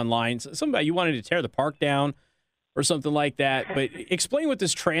floating around online. Somebody, you wanted to tear the park down or something like that. But explain what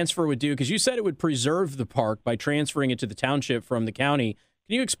this transfer would do, because you said it would preserve the park by transferring it to the township from the county.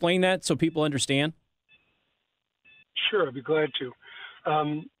 Can you explain that so people understand? Sure, I'd be glad to.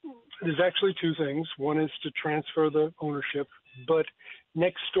 There's actually two things. One is to transfer the ownership, but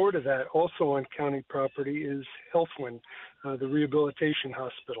next door to that, also on county property, is Healthwind, the rehabilitation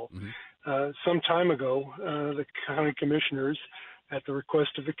hospital. Some time ago, the county commissioners, at the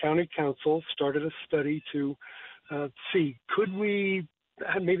request of the county council, started a study to see, could we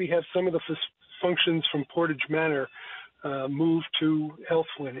maybe have some of the functions from Portage Manor moved to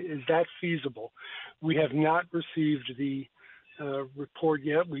Healthwind? Is that feasible? We have not received the report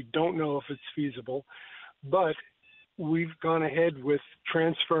yet. We don't know if it's feasible, but we've gone ahead with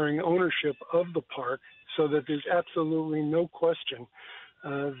transferring ownership of the park so that there's absolutely no question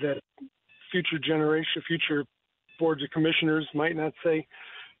that future boards of commissioners might not say,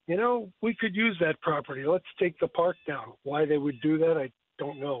 we could use that property. Let's take the park down. Why they would do that, I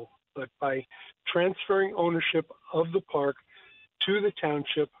don't know. But by transferring ownership of the park to the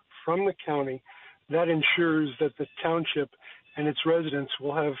township from the county, that ensures that the township and its residents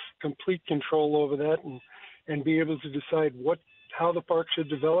will have complete control over that and be able to decide how the park should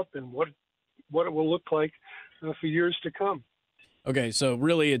develop and what it will look like for years to come. Okay, so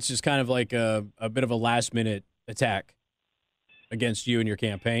really it's just kind of like a bit of a last-minute attack against you and your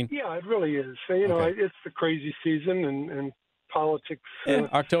campaign? Yeah, it really is. Okay. It's the crazy season and politics.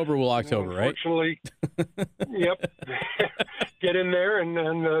 October, right? Unfortunately, yep. Get in there,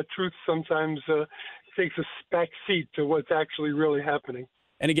 and truth sometimes takes a back seat to what's actually really happening.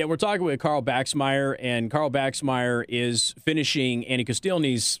 And again, we're talking with Carl Baxmeyer, and Carl Baxmeyer is finishing Andy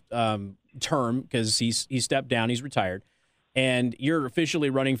Castelny's term because he stepped down, he's retired. And you're officially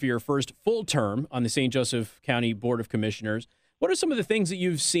running for your first full term on the St. Joseph County Board of Commissioners. What are some of the things that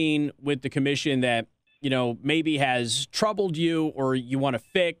you've seen with the commission that, maybe has troubled you or you want to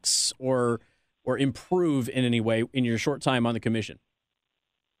fix or improve in any way in your short time on the commission?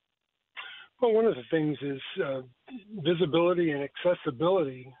 Well, one of the things is visibility and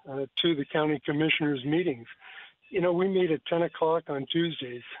accessibility to the county commissioners' meetings. We meet at 10 o'clock on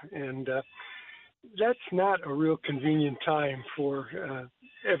Tuesdays, and that's not a real convenient time for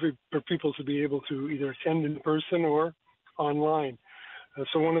for people to be able to either attend in person or online.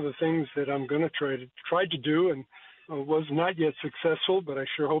 So one of the things that I'm going to try to do, and was not yet successful, but I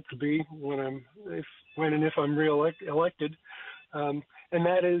sure hope to be when and if I'm elected, and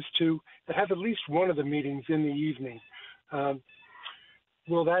that is to have at least one of the meetings in the evening.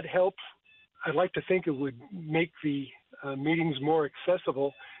 Will that help? I'd like to think it would make the meetings more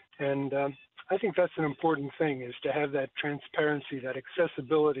accessible, and I think that's an important thing, is to have that transparency, that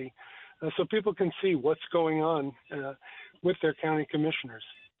accessibility, so people can see what's going on with their county commissioners.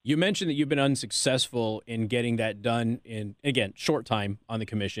 You mentioned that you've been unsuccessful in getting that done in, again, short time on the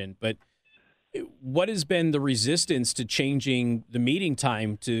commission, but what has been the resistance to changing the meeting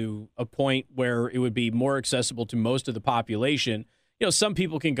time to a point where it would be more accessible to most of the population? You know, some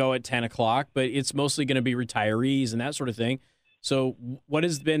people can go at 10 o'clock, but it's mostly going to be retirees and that sort of thing. So what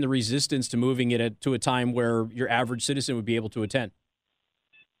has been the resistance to moving it to a time where your average citizen would be able to attend?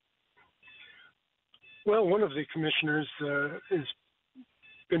 Well, one of the commissioners has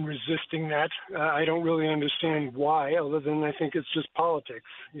been resisting that. I don't really understand why, other than I think it's just politics.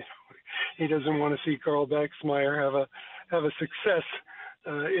 You know, he doesn't want to see Carl Baxmeyer have a success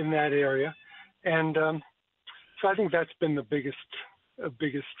in that area, and so I think that's been the biggest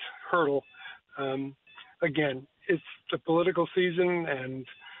hurdle. Again, it's the political season,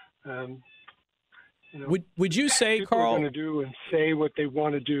 and would you say, people Carl, are going to do and say what they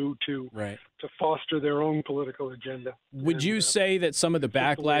want to do to foster their own political agenda? Would you say that some of the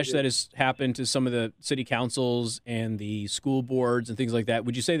backlash that has happened to some of the city councils and the school boards and things like that,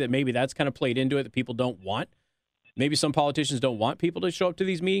 would you say that maybe that's kind of played into it, that people don't want? Maybe some politicians don't want people to show up to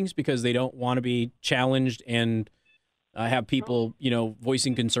these meetings because they don't want to be challenged and have people,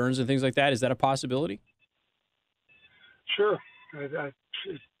 voicing concerns and things like that. Is that a possibility? Sure.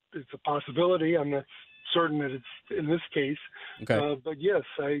 It's a possibility. I'm not certain that it's in this case. Okay. But yes,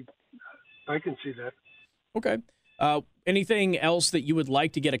 I can see that. Okay. Anything else that you would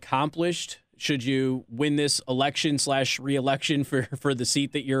like to get accomplished should you win this election / re-election for the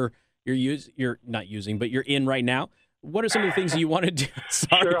seat that you're not using, but you're in right now? What are some of the things that you want to do?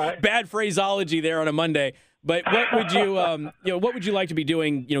 Sorry, sure, bad phraseology there on a Monday. But what would you, what would you like to be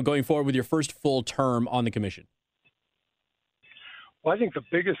doing, going forward with your first full term on the commission? Well, I think the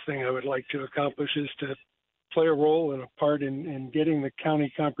biggest thing I would like to accomplish is to play a role and a part in getting the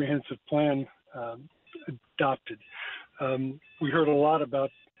county comprehensive plan adopted. We heard a lot about,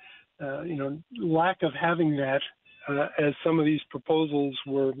 lack of having that as some of these proposals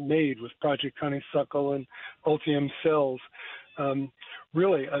were made with Project Honeysuckle and Ultium Cells.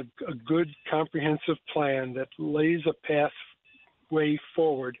 Really a good comprehensive plan that lays a pathway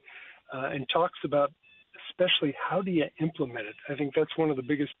forward and talks about especially how do you implement it. I think that's one of the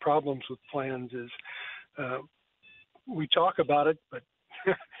biggest problems with plans is we talk about it, but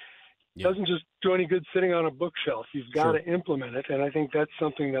it doesn't just do any good sitting on a bookshelf. You've got to implement it, and I think that's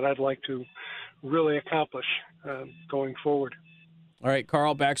something that I'd like to really accomplish going forward. All right,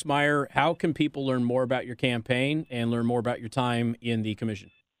 Carl Baxmeyer, how can people learn more about your campaign and learn more about your time in the commission?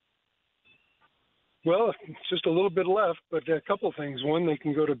 Well, it's just a little bit left, but a couple of things. One, they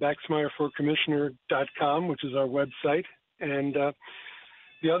can go to baxmeyerforcommissioner.com, which is our website. And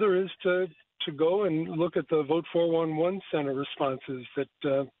the other is to go and look at the Vote 411 Center responses that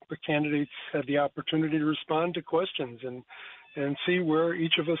the candidates had the opportunity to respond to questions and see where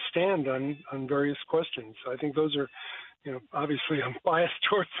each of us stand on various questions. I think those are, obviously I'm biased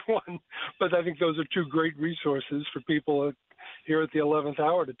towards one, but I think those are two great resources for people here at the 11th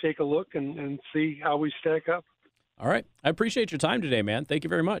hour to take a look and see how we stack up. All right. I appreciate your time today, man. Thank you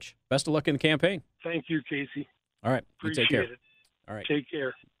very much. Best of luck in the campaign. Thank you, Casey. All right. Appreciate you take care. it. All right. Take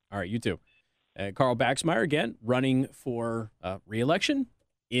care. All right. You too. Carl Baxmeyer, again, running for re-election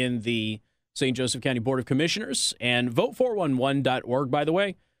in the St. Joseph County Board of Commissioners. And vote411.org, by the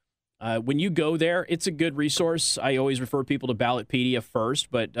way. When you go there, it's a good resource. I always refer people to Ballotpedia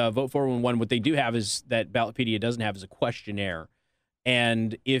first, but Vote 411, what they do have is that Ballotpedia doesn't have is a questionnaire.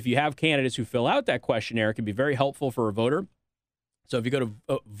 And if you have candidates who fill out that questionnaire, it can be very helpful for a voter. So if you go to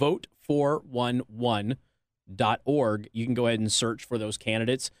vote411.org, you can go ahead and search for those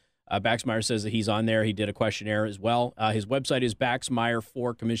candidates. Baxmeyer says that he's on there. He did a questionnaire as well. His website is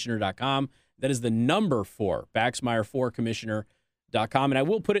baxmeyer4commissioner.com. That is the number 4, baxmeyer4commissioner.com. And I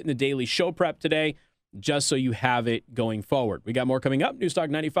will put it in the daily show prep today just so you have it going forward. We got more coming up.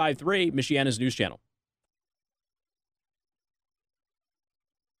 Newstalk 95.3, Michiana's news channel.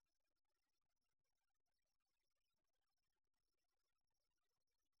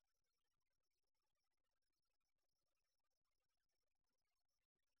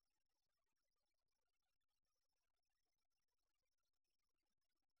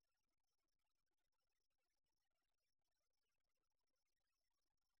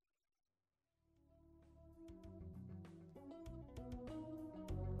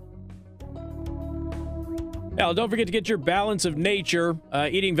 Now, don't forget to get your balance of nature.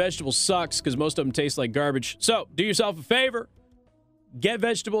 Eating vegetables sucks because most of them taste like garbage. So do yourself a favor. Get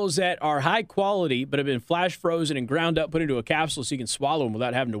vegetables that are high quality but have been flash frozen and ground up, put into a capsule so you can swallow them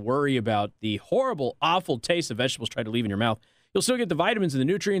without having to worry about the horrible, awful taste of vegetables try to leave in your mouth. You'll still get the vitamins and the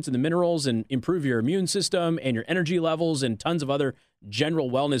nutrients and the minerals and improve your immune system and your energy levels and tons of other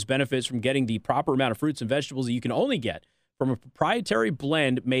general wellness benefits from getting the proper amount of fruits and vegetables that you can only get from a proprietary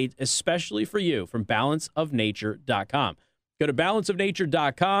blend made especially for you from balanceofnature.com. Go to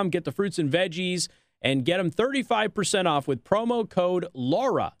balanceofnature.com, get the fruits and veggies, and get them 35% off with promo code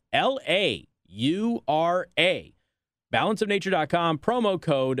LAURA, L-A-U-R-A. Balanceofnature.com, promo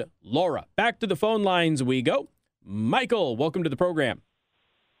code LAURA. Back to the phone lines we go. Michael, welcome to the program.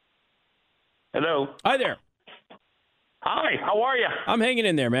 Hello. Hi there. Hi, how are you? I'm hanging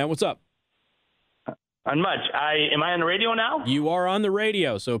in there, man. What's up? Not much. Am I on the radio now? You are on the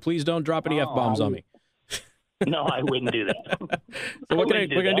radio, so please don't drop any F-bombs on me. No, I wouldn't do that. So what can I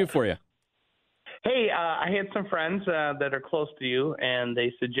do for you? Hey, I had some friends that are close to you, and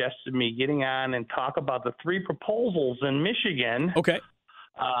they suggested me getting on and talk about the 3 proposals in Michigan. Okay.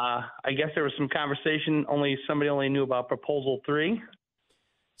 I guess there was some conversation. Somebody only knew about Proposal 3.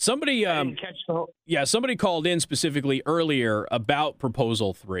 Somebody, somebody called in specifically earlier about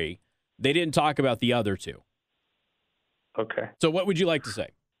Proposal 3. They didn't talk about the other 2. Okay. So what would you like to say?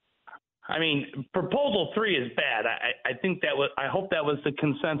 I mean, Proposal 3 is bad. I think that was. I hope that was the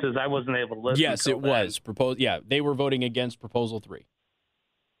consensus. I wasn't able to listen. Yes, it was. They were voting against Proposal 3.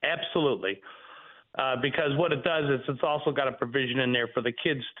 Absolutely. Because what it does is it's also got a provision in there for the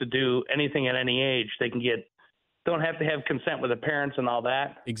kids to do anything at any age. They don't have to have consent with the parents and all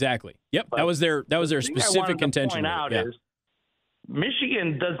that. Exactly. Yep. But that was their specific contention. Is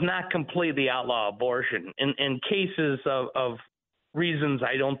Michigan does not completely outlaw abortion. In cases of reasons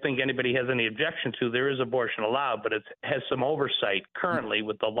I don't think anybody has any objection to, there is abortion allowed, but it has some oversight currently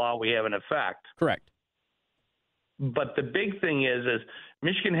with the law we have in effect. Correct. But the big thing is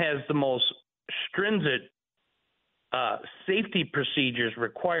Michigan has the most stringent safety procedures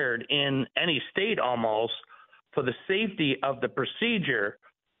required in any state almost for the safety of the procedure,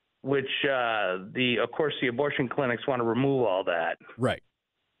 which of course the abortion clinics want to remove all that. Right.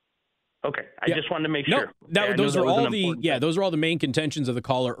 Okay, I just wanted to make sure. Those are all the main contentions of the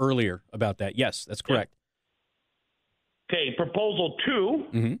caller earlier about that. Yes, that's correct. Okay, Proposal 2.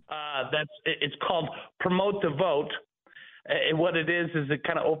 Mm-hmm. It's called Promote the Vote. And what it is it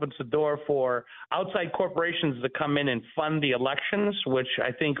kind of opens the door for outside corporations to come in and fund the elections, which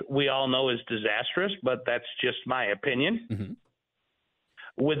I think we all know is disastrous, but that's just my opinion. Mm-hmm.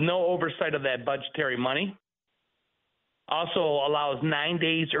 With no oversight of that budgetary money. Also allows 9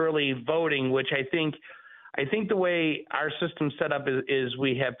 days early voting, which I think the way our system's set up is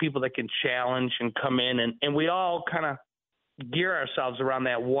we have people that can challenge and come in, and we all kind of gear ourselves around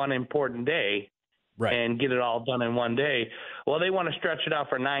that one important day. Right. And get it all done in one day. Well, they want to stretch it out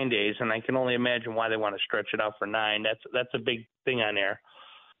for 9 days, and I can only imagine why they want to stretch it out for 9. That's a big thing on there.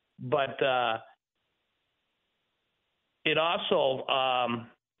 But it also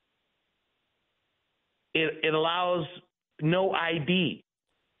it allows no ID.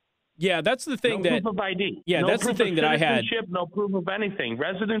 Yeah, that's the thing proof of ID. Yeah, that's the thing that I had. No proof of anything,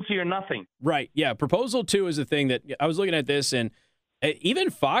 residency or nothing. Right. Yeah, Proposal 2 is the thing that I was looking at this, and even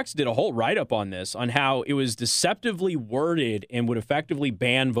Fox did a whole write-up on this, on how it was deceptively worded and would effectively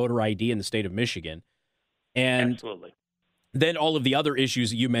ban voter ID in the state of Michigan. And absolutely. Then all of the other issues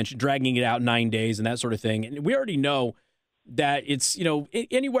that you mentioned, dragging it out 9 days and that sort of thing. And we already know that it's,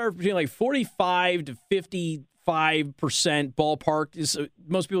 anywhere between like 45 to 55% ballpark.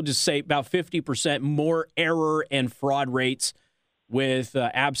 Most people just say about 50% more error and fraud rates with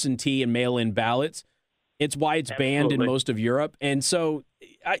absentee and mail-in ballots. It's why it's banned in most of Europe. And so,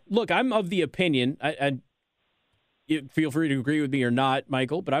 I'm of the opinion, feel free to agree with me or not,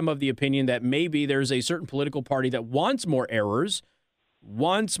 Michael, but I'm of the opinion that maybe there's a certain political party that wants more errors,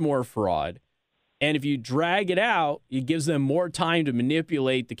 wants more fraud, and if you drag it out, it gives them more time to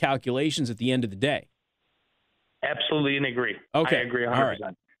manipulate the calculations at the end of the day. Absolutely, and agree. Okay. I agree 100%. All right.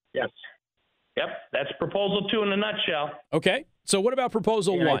 Yes. Yep, that's Proposal 2 in a nutshell. Okay. So what about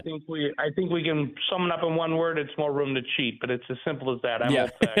Proposal 1? I think we can sum it up in one word. It's more room to cheat, but it's as simple as that. I'm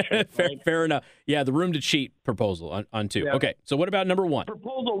old-fashioned. Fair enough. Yeah, the room to cheat proposal on 2. Yeah. Okay, so what about number 1?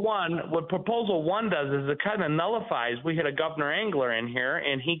 Proposal 1, what Proposal 1 does is it kind of nullifies. We had a Governor Engler in here,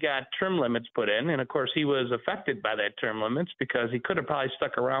 and he got term limits put in, and of course he was affected by that term limits because he could have probably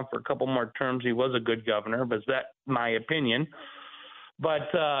stuck around for a couple more terms. He was a good governor, but that's my opinion.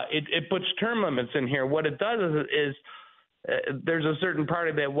 But it puts term limits in here. What it does is there's a certain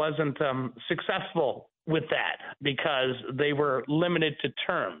party that wasn't successful with that because they were limited to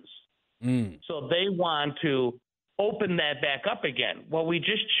terms. So they want to open that back up again. Well, we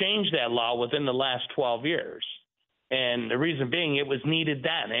just changed that law within the last 12 years. And the reason being it was needed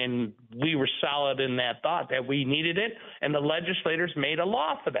then. And we were solid in that thought that we needed it. And the legislators made a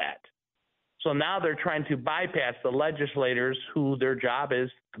law for that. So now they're trying to bypass the legislators who their job is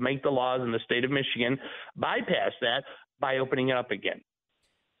to make the laws in the state of Michigan, bypass that by opening it up again.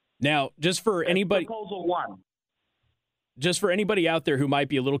 Now, just for anybody, Proposal 1. Just for anybody out there who might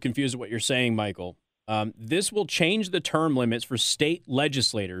be a little confused at what you're saying, Michael, this will change the term limits for state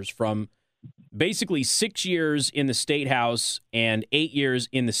legislators from basically 6 years in the state house and 8 years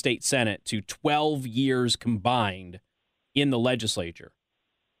in the state senate to 12 years combined in the legislature.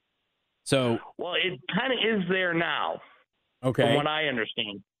 So, well, it kind of is there now. Okay. From what I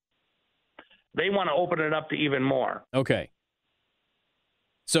understand, they want to open it up to even more. Okay.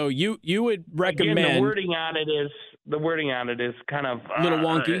 So you would recommend Again, the wording on it is kind of a little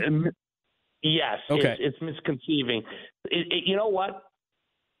wonky. Yes. Okay. It's misconceiving. You know what?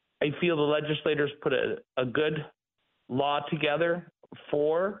 I feel the legislators put a good law together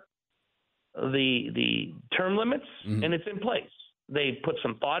for the term limits, and it's in place. They put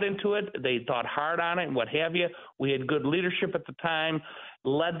some thought into it. They thought hard on it and what have you. We had good leadership at the time,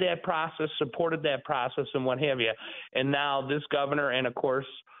 led that process, supported that process and what have you. And now this governor and, of course,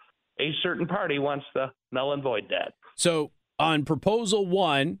 a certain party wants to null and void that. So on Proposal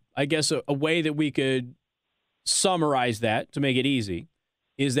 1, I guess a way that we could summarize that to make it easy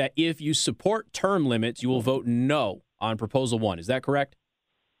is that if you support term limits, you will vote no on Proposal 1. Is that correct?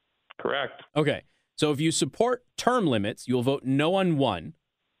 Correct. Okay. So if you support term limits, you will vote no on 1.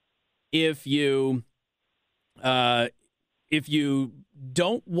 If you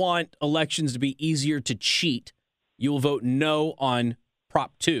don't want elections to be easier to cheat, you will vote no on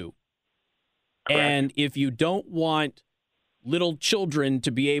Prop 2. Correct. And if you don't want little children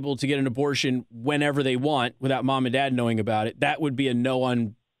to be able to get an abortion whenever they want without mom and dad knowing about it, that would be a no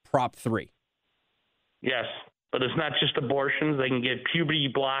on Prop 3. Yes. But it's not just abortions. They can get puberty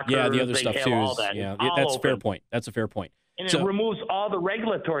blockers. Yeah, the other stuff too. All that. Yeah, that's a fair point. That's a fair point. And it removes all the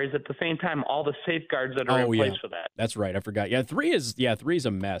regulatories at the same time, all the safeguards that are in place for that. That's right. I forgot. Yeah, 3 is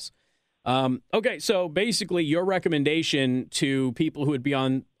a mess. Okay, so basically your recommendation to people who would be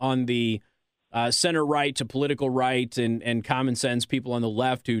on the center right to political right and common sense people on the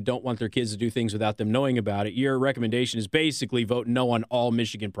left who don't want their kids to do things without them knowing about it, your recommendation is basically vote no on all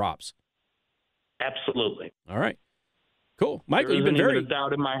Michigan props. Absolutely. All right. Cool. Michael, you've been even a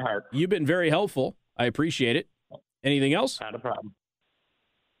doubt in my heart. You've been very helpful. I appreciate it. Anything else? Not a problem.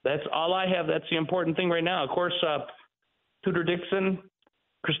 That's all I have. That's the important thing right now. Of course, Tudor Dixon,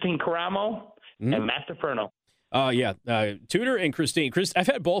 Christine Caramo, and Matt DeFerno. Oh, yeah. Tudor and Christine. I've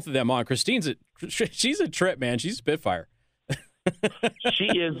had both of them on. She's a trip, man. She's a Spitfire. She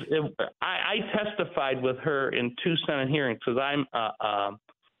is. I testified with her in 2 Senate hearings because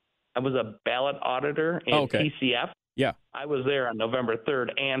I was a ballot auditor in PCF. Yeah. I was there on November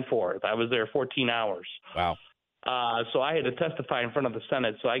 3rd and 4th. I was there 14 hours. Wow. So I had to testify in front of the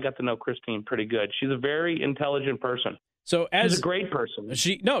Senate, so I got to know Christine pretty good. She's a very intelligent person. So she's a great person.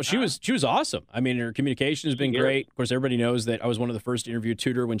 She was awesome. I mean, her communication has been great. Of course, everybody knows that I was one of the first to interview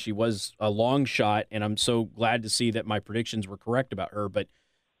Tudor when she was a long shot, and I'm so glad to see that my predictions were correct about her. But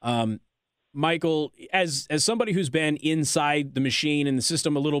Michael, as somebody who's been inside the machine and the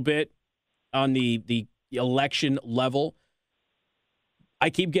system a little bit on the election level, I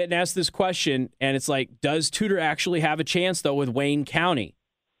keep getting asked this question, and it's like, does Tudor actually have a chance, though, with Wayne County?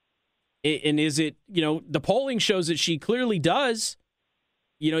 And is it, the polling shows that she clearly does.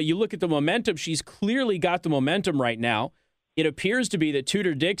 You look at the momentum, she's clearly got the momentum right now. It appears to be that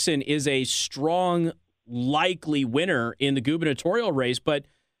Tudor Dixon is a strong, likely winner in the gubernatorial race, but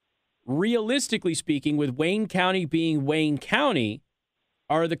realistically speaking, with Wayne County being Wayne County,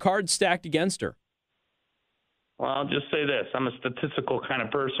 are the cards stacked against her? Well, I'll just say this. I'm a statistical kind of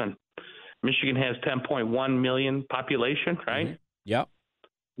person. Michigan has 10.1 million population, right? Mm-hmm. Yep.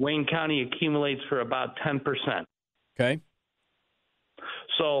 Wayne County accumulates for about 10%. Okay.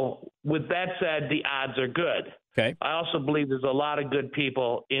 So with that said, the odds are good. Okay. I also believe there's a lot of good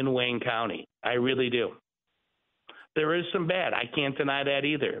people in Wayne County. I really do. There is some bad. I can't deny that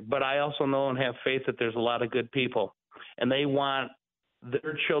either. But I also know and have faith that there's a lot of good people. And they want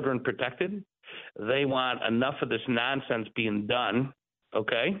their children protected. They want enough of this nonsense being done.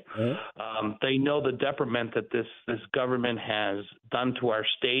 Okay. Mm-hmm. They know the detriment that this government has done to our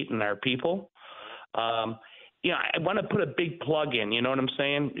state and our people. I want to put a big plug in. You know what I'm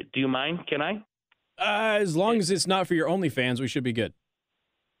saying? Do you mind? Can I? As long as it's not for your OnlyFans, we should be good.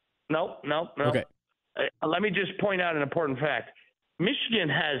 No. Okay. let me just point out an important fact. Michigan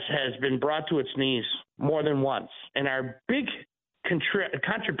has been brought to its knees more than once, and our big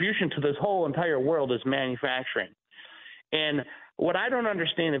contribution to this whole entire world is manufacturing. And what I don't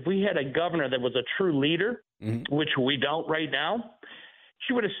understand, if we had a governor that was a true leader, which we don't right now,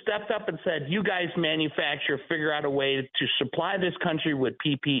 she would have stepped up and said, you guys manufacture, figure out a way to supply this country with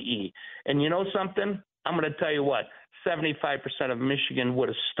PPE. And you know something? I'm going to tell you what, 75% of Michigan would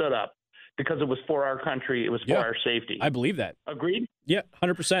have stood up because it was for our country. It was for our safety. I believe that. Agreed? Yeah,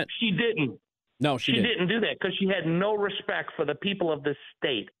 100%. She didn't. No, she didn't. didn't do that because she had no respect for the people of this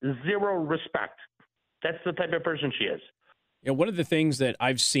state. Zero respect. That's the type of person she is. You know, one of the things that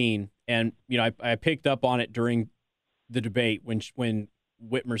I've seen, and I picked up on it during the debate when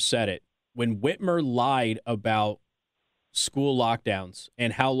Whitmer said it. When Whitmer lied about school lockdowns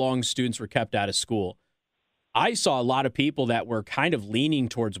and how long students were kept out of school, I saw a lot of people that were kind of leaning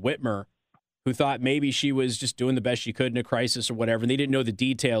towards Whitmer, who thought maybe she was just doing the best she could in a crisis or whatever, and they didn't know the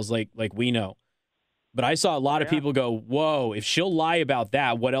details like we know. But I saw a lot of people go, whoa, if she'll lie about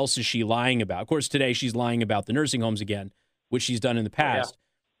that, what else is she lying about? Of course, today she's lying about the nursing homes again, which she's done in the past.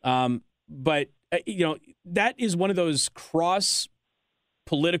 But, that is one of those cross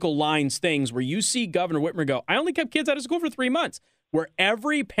political lines things where you see Governor Whitmer go, I only kept kids out of school for 3 months, where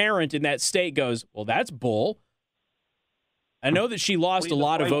every parent in that state goes, well, that's bull. I know that she lost a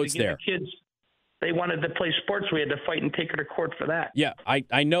lot of votes there. Kids, they wanted to play sports. We had to fight and take her to court for that. Yeah,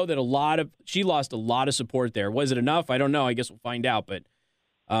 I know that she lost a lot of support there. Was it enough? I don't know. I guess we'll find out. But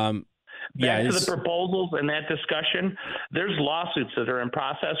back to the proposals and that discussion, there's lawsuits that are in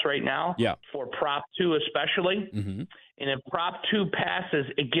process right now for Prop 2 especially. And if Prop 2 passes,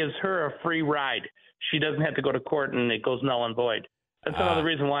 it gives her a free ride. She doesn't have to go to court and it goes null and void. That's another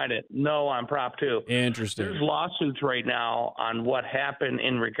reason why I didn't know on Prop 2. Interesting. There's lawsuits right now on what happened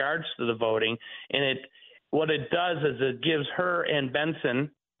in regards to the voting, and what it does is it gives her and Benson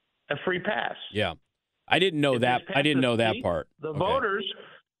a free pass. Yeah. I didn't know that. I didn't know that part. The voters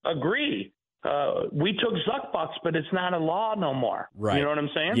agree. We took Zuckbucks, but it's not a law no more. Right. You know what I'm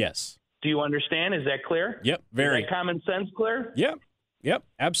saying? Yes. Do you understand? Is that clear? Yep. Very. Is that common sense clear? Yep.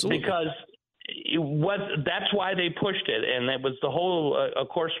 Absolutely. Because that's why they pushed it, and it was the whole. Of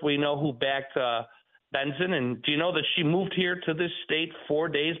course, we know who backed Benson, and do you know that she moved here to this state 4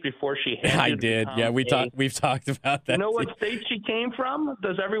 days before she had? I did. Yeah, we've talked about that. You know what state she came from?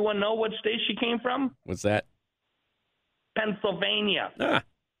 Does everyone know what state she came from? What's that? Pennsylvania.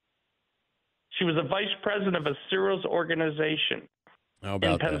 She was a vice president of a cereals organization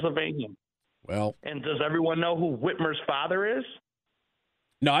in Pennsylvania. Well, and does everyone know who Whitmer's father is?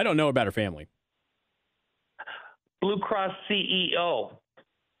 No, I don't know about her family. Blue Cross CEO,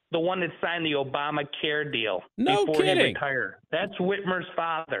 the one that signed the Obamacare deal before kidding. he retired. That's Whitmer's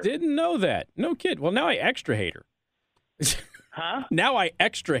father. Didn't know that. No kid. Well, now I extra hate her. Huh? Now I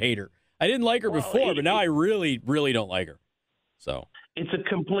extra hate her. I didn't like her before, but now I really, really don't like her. So it's a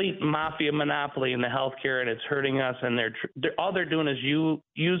complete mafia monopoly in the healthcare, and it's hurting us. And all they're doing is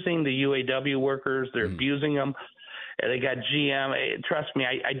using the UAW workers. They're abusing them. They got GM. Trust me,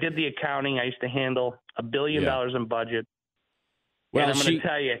 I did the accounting. I used to handle $1 billion in budget. Well, and I'm going to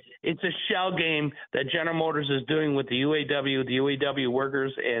tell you, it's a shell game that General Motors is doing with the UAW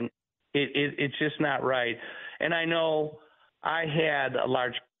workers, and it's just not right. And I know I had a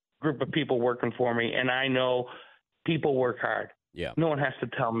large group of people working for me, and I know people work hard. Yeah. No one has to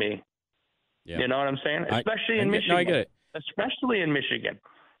tell me. Yeah. You know what I'm saying? Especially in Michigan. No, I get it. Especially in Michigan.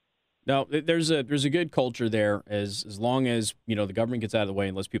 No, there's a good culture there as long as, the government gets out of the way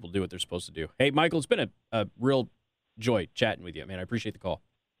and lets people do what they're supposed to do. Hey, Michael, it's been a real joy chatting with you, man. I appreciate the call.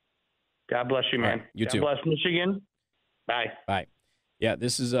 God bless you, man. Right, you too. God bless Michigan. Bye. Bye. Yeah,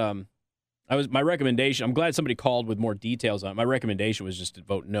 this is my recommendation. I'm glad somebody called with more details on it. My recommendation was just to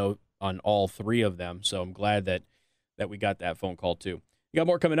vote no on all three of them. So I'm glad that we got that phone call too. You got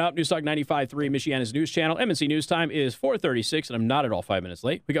more coming up. Newstalk 95.3, Michiana's news channel. MNC News Time is 4:36, and I'm not at all 5 minutes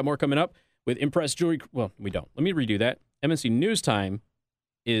late. We got more coming up with Impress Jewelry. Well, we don't. Let me redo that. MNC News Time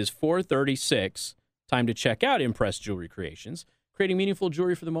is 4:36. Time to check out Impress Jewelry Creations, creating meaningful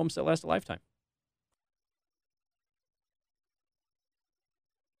jewelry for the moments that last a lifetime.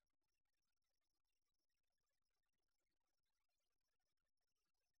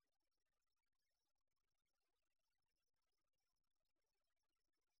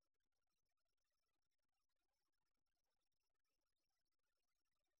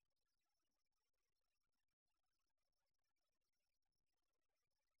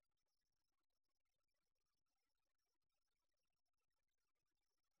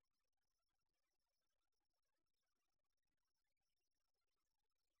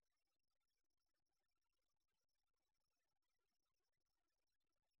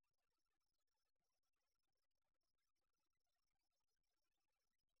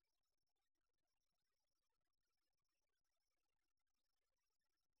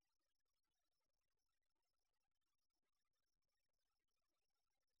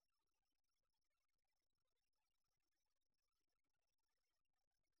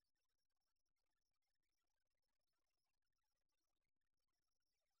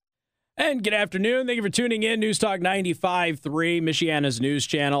 And good afternoon. Thank you for tuning in. News Talk 95.3, Michiana's news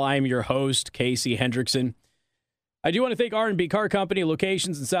channel. I'm your host, Casey Hendrickson. I do want to thank R&B Car Company,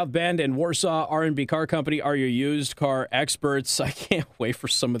 locations in South Bend and Warsaw. R&B Car Company are your used car experts. I can't wait for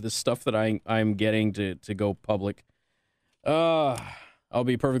some of this stuff that I'm getting to go public. I'll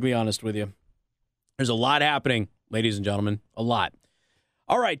be perfectly honest with you. There's a lot happening, ladies and gentlemen, a lot.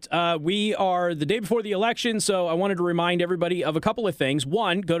 All right, we are the day before the election, so I wanted to remind everybody of a couple of things.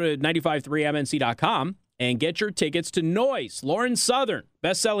 One, go to 953mnc.com and get your tickets to Noise. Lauren Southern,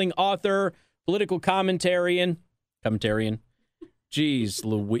 best-selling author, political commentarian. Jeez,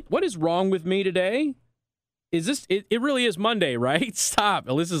 Louise, what is wrong with me today? Is this? It really is Monday, right? Stop.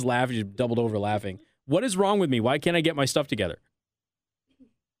 Alyssa's laughing. She doubled over laughing. What is wrong with me? Why can't I get my stuff together?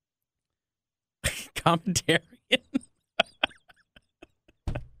 Commentarian.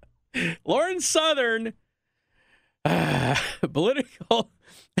 Lauren Southern, political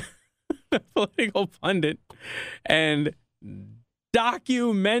pundit and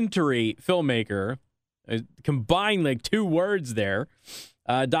documentary filmmaker. Combine like two words there.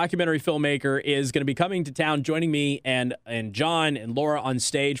 Documentary filmmaker is going to be coming to town, joining me and John and Laura on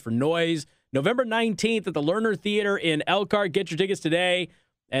stage for Noise, November 19th at the Lerner Theater in Elkhart. Get your tickets today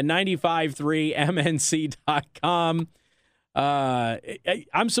at 953mnc.com.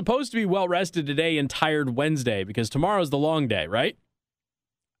 I'm supposed to be well rested today and tired Wednesday because tomorrow's the long day, right?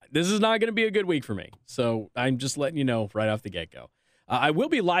 This is not going to be a good week for me. So I'm just letting you know right off the get-go. I will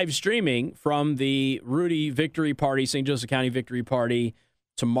be live streaming from the Rudy Victory Party, St. Joseph County Victory Party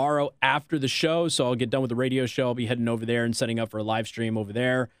tomorrow after the show. So I'll get done with the radio show. I'll be heading over there and setting up for a live stream over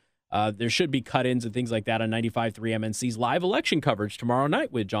there. There should be cut-ins and things like that on 95.3 MNC's live election coverage tomorrow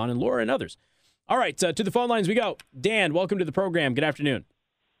night with John and Laura and others. All right, to the phone lines we go. Dan, welcome to the program. Good afternoon.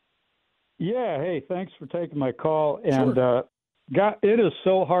 Yeah, hey, thanks for taking my call. Sure. And it is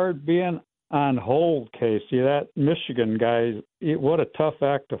so hard being on hold, Casey. That Michigan guy, what a tough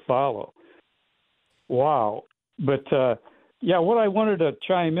act to follow. Wow. But, what I wanted to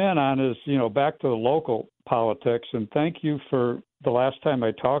chime in on is, back to the local politics. And thank you for the last time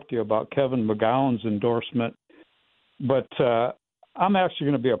I talked to you about Kevin McGowan's endorsement. But I'm actually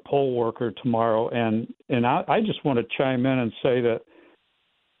going to be a poll worker tomorrow, and I just want to chime in and say that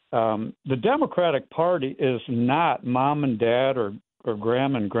the Democratic Party is not mom and dad or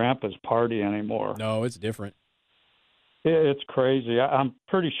grandma and grandpa's party anymore. No, it's different. It's crazy. I'm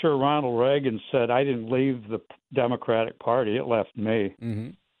pretty sure Ronald Reagan said, I didn't leave the Democratic Party. It left me.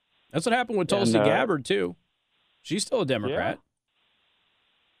 Mm-hmm. That's what happened with Tulsi Gabbard, too. She's still a Democrat.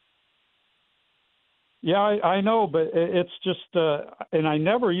 Yeah, I know, but it's just, and I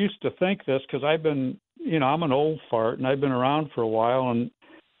never used to think this because I've been, I'm an old fart and I've been around for a while, and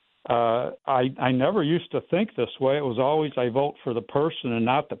I never used to think this way. It was always I vote for the person and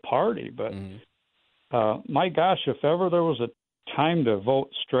not the party. But my gosh, if ever there was a time to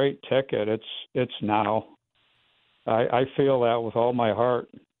vote straight ticket, it's now. I feel that with all my heart.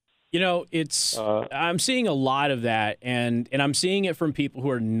 It's I'm seeing a lot of that, and I'm seeing it from people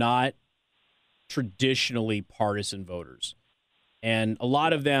who are not traditionally partisan voters. And a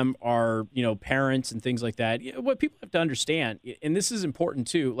lot of them are, parents and things like that. What people have to understand, and this is important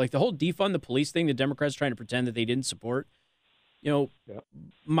too, like the whole defund the police thing, the Democrats trying to pretend that they didn't support,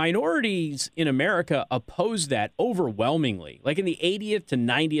 minorities in America oppose that overwhelmingly, like in the 80th to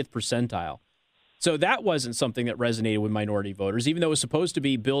 90th percentile. So that wasn't something that resonated with minority voters, even though it was supposed to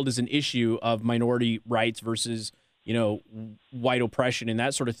be billed as an issue of minority rights versus white oppression and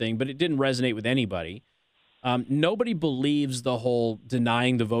that sort of thing, but it didn't resonate with anybody. Nobody believes the whole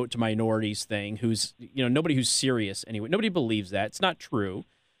denying the vote to minorities thing, nobody who's serious anyway. Nobody believes that. It's not true.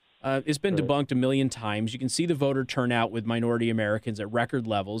 It's been debunked a million times. You can see the voter turnout with minority Americans at record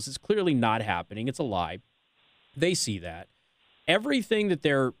levels. It's clearly not happening. It's a lie. They see that. Everything that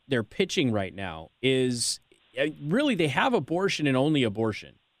they're pitching right now is really they have abortion and only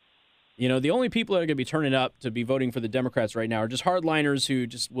abortion. The only people that are going to be turning up to be voting for the Democrats right now are just hardliners who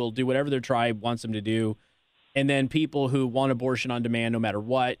just will do whatever their tribe wants them to do. And then people who want abortion on demand no matter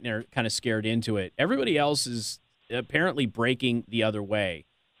what and are kind of scared into it. Everybody else is apparently breaking the other way.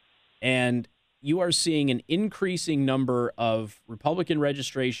 And you are seeing an increasing number of Republican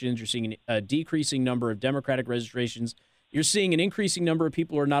registrations. You're seeing a decreasing number of Democratic registrations. You're seeing an increasing number of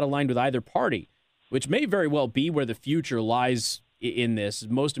people who are not aligned with either party, which may very well be where the future lies in this.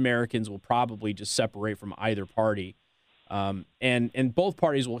 Most Americans will probably just separate from either party. And both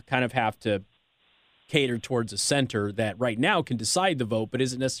parties will kind of have to cater towards a center that right now can decide the vote, but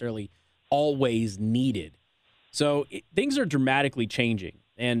isn't necessarily always needed. So things are dramatically changing.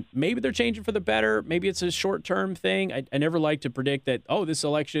 And maybe they're changing for the better. Maybe it's a short-term thing. I never like to predict that, this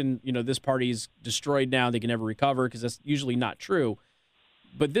election, this party's destroyed now, they can never recover, because that's usually not true.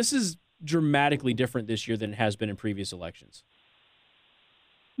 But this is dramatically different this year than it has been in previous elections.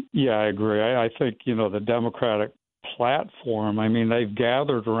 Yeah, I agree. I think, the Democratic platform, they've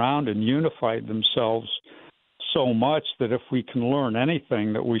gathered around and unified themselves so much that if we can learn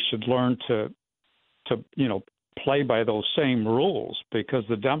anything, that we should learn to play by those same rules, because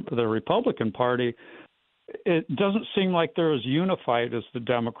the Republican Party, it doesn't seem like they're as unified as the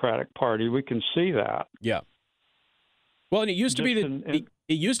Democratic Party. We can see that. Yeah. Well, and it used to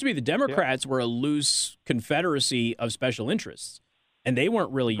be the Democrats were a loose confederacy of special interests, and they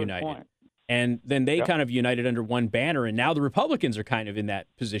weren't really united. Point. And then they kind of united under one banner, and now the Republicans are kind of in that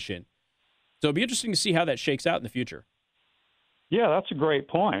position. So it'll be interesting to see how that shakes out in the future. Yeah, that's a great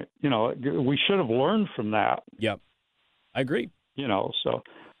point. We should have learned from that. Yep. I agree. So.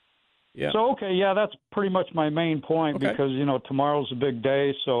 Yeah. So, okay, yeah, that's pretty much my main point, because, tomorrow's a big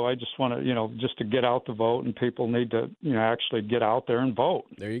day, so I just want to, just to get out the vote, and people need to, actually get out there and vote.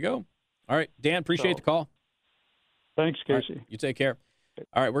 There you go. All right, Dan, appreciate the call. Thanks, Casey. Right, you take care.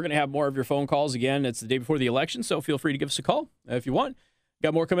 All right, we're going to have more of your phone calls again. It's the day before the election, so feel free to give us a call if you want.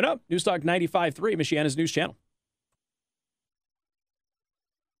 Got more coming up. News Talk 95.3, Michiana's news channel.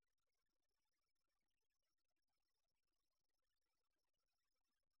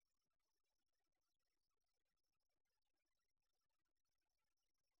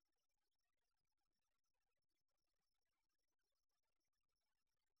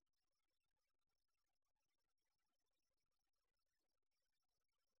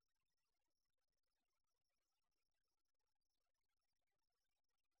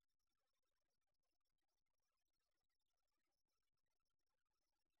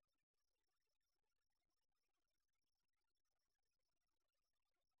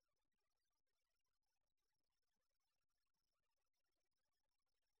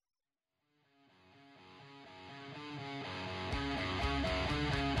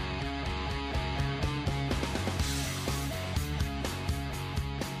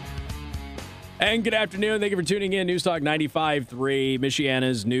 And good afternoon. Thank you for tuning in. News Talk 95.3,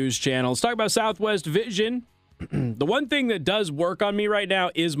 Michiana's news channel. Let's talk about Southwest Vision. The one thing that does work on me right now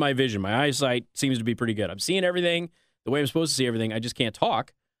is my vision. My eyesight seems to be pretty good. I'm seeing everything the way I'm supposed to see everything. I just can't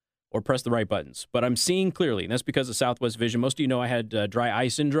talk or press the right buttons. But I'm seeing clearly, and that's because of Southwest Vision. Most of you know I had dry eye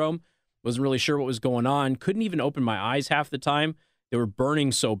syndrome. Wasn't really sure what was going on. Couldn't even open my eyes half the time. They were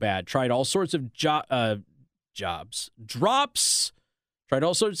burning so bad. Tried all sorts of drops. Tried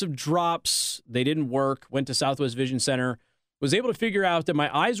all sorts of drops. They didn't work. Went to Southwest Vision Center. Was able to figure out that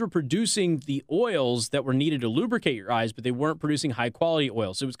my eyes were producing the oils that were needed to lubricate your eyes, but they weren't producing high-quality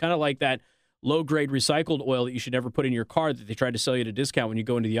oils. So it was kind of like that low-grade recycled oil that you should never put in your car that they tried to sell you at a discount when you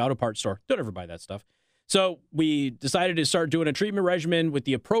go into the auto parts store. Don't ever buy that stuff. So we decided to start doing a treatment regimen with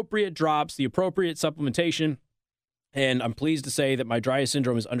the appropriate drops, the appropriate supplementation, and I'm pleased to say that my dry eye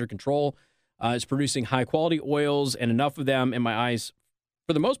syndrome is under control. It's producing high-quality oils, and enough of them in my eyes,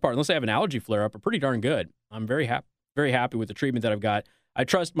 for the most part, unless I have an allergy flare-up, are pretty darn good. I'm very happy with the treatment that I've got. I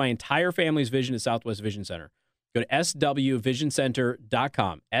trust my entire family's vision at Southwest Vision Center. Go to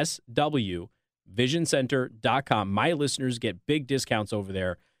swvisioncenter.com, swvisioncenter.com. My listeners get big discounts over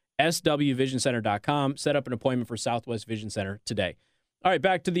there. swvisioncenter.com. Set up an appointment for Southwest Vision Center today. All right,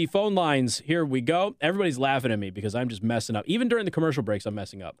 back to the phone lines. Here we go. Everybody's laughing at me because I'm just messing up. Even during the commercial breaks, I'm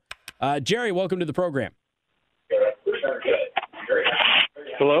messing up. Jerry, welcome to the program.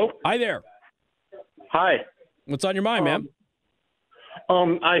 Hello? Hi there. Hi. What's on your mind, man?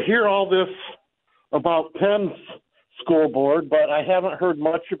 I hear all this about Penn's school board, but I haven't heard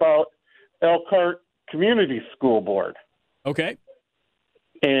much about Elkhart Community School Board. Okay.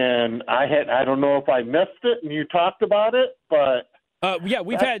 And I don't know if I missed it and you talked about it, but yeah,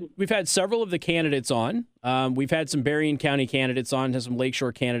 we've had several of the candidates on. We've had some Berrien County candidates on, has some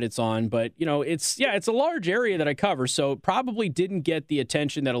Lakeshore candidates on, but it's a large area that I cover, so it probably didn't get the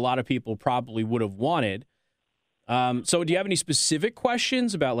attention that a lot of people probably would have wanted. So do you have any specific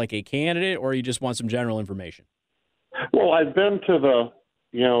questions about like a candidate, or you just want some general information? Well, I've been to the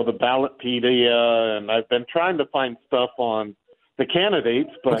Ballotpedia, and I've been trying to find stuff on the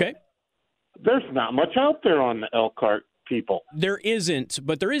candidates, but there's not much out there on the Elkhart people. There isn't,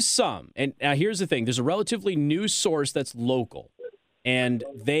 but there is some. And here's the thing. There's a relatively new source that's local, and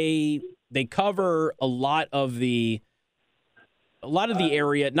they cover a lot of the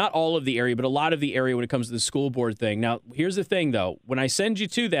area, not all of the area, but a lot of the area when it comes to the school board thing. Now, here's the thing, though. When I send you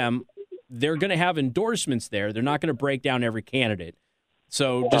to them, they're going to have endorsements there. They're not going to break down every candidate.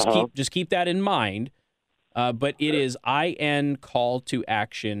 So just keep that in mind. But it is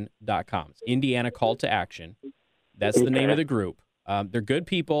incalltoaction.com. It's Indiana Call to Action. That's the name of the group. They're good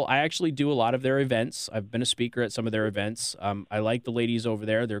people. I actually do a lot of their events. I've been a speaker at some of their events. I like the ladies over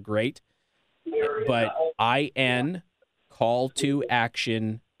there. They're great. But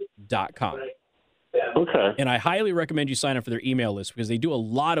incalltoaction.com. Okay. And I highly recommend you sign up for their email list because they do a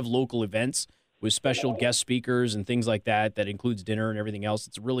lot of local events with special guest speakers and things like that. That includes dinner and everything else.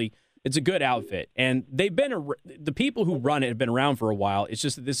 It's a good outfit. And the people who run it have been around for a while. It's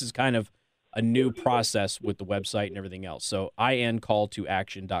just that this is kind of a new process with the website and everything else. So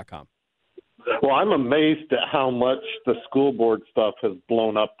incalltoaction.com. Well, I'm amazed at how much the school board stuff has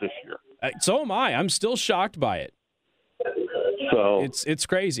blown up this year. So am I. I'm still shocked by it. So it's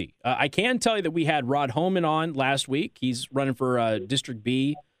crazy. I can tell you that we had Rod Homan on last week. He's running for District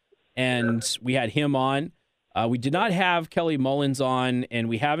B, and we had him on. We did not have Kelly Mullins on, and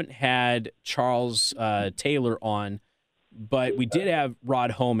we haven't had Charles Taylor on, but we did have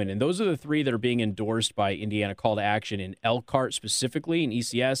Rod Homan, and those are the three that are being endorsed by Indiana Call to Action in Elkhart specifically, in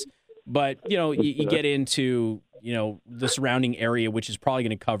ECS. But, you get into, the surrounding area, which is probably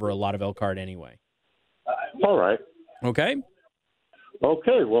going to cover a lot of Elkhart anyway. All right. Okay?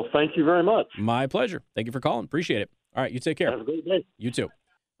 Okay. Well, thank you very much. My pleasure. Thank you for calling. Appreciate it. All right. You take care. Have a great day. You too.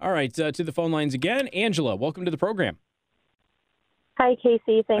 All right. To the phone lines again. Angela, welcome to the program. Hi,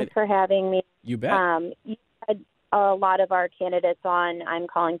 Casey. Thanks for having me. You bet. You had a lot of our candidates on. I'm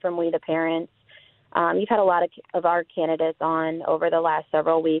calling from We the Parents. You've had a lot of our candidates on over the last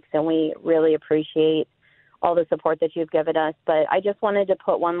several weeks, and we really appreciate all the support that you've given us. But I just wanted to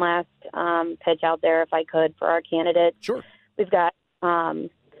put one last pitch out there, if I could, for our candidates. Sure. We've got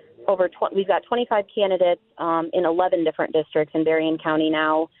we've got 25 candidates in 11 different districts in Berrien County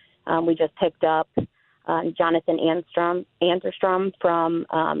now. We just picked up Jonathan Anserstrom from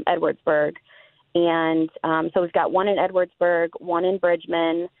Edwardsburg. And so we've got one in Edwardsburg, one in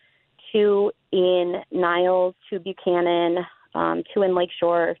Bridgman, two in Niles, two Buchanan, two in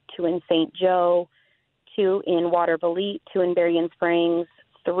Lakeshore, two in St. Joe, two in Waterville, two in Berrien Springs,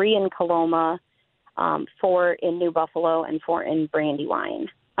 three in Coloma, four in New Buffalo, and four in Brandywine.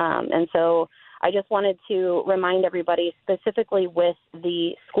 And so I just wanted to remind everybody, specifically with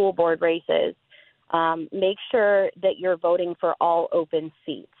the school board races, make sure that you're voting for all open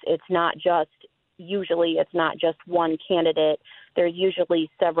seats. It's not just one candidate. There's usually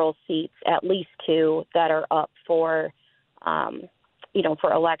several seats, at least two, that are up for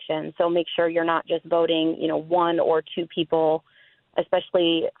election. So make sure you're not just voting, one or two people,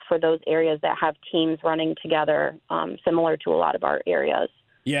 especially for those areas that have teams running together, similar to a lot of our areas.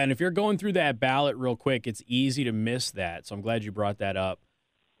 Yeah, and if you're going through that ballot real quick, it's easy to miss that. So I'm glad you brought that up.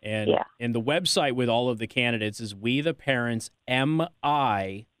 And the website with all of the candidates is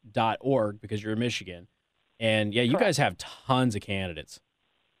wetheparentsmi.org, because you're in Michigan. And you guys have tons of candidates.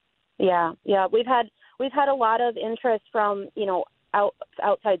 Yeah. We've had a lot of interest from,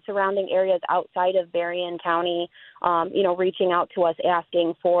 outside surrounding areas outside of Berrien County, reaching out to us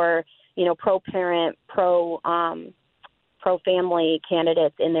asking for, pro-parent, pro-family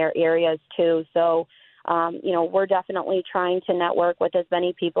candidates in their areas too. So, we're definitely trying to network with as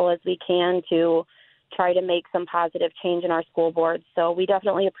many people as we can to try to make some positive change in our school board. So we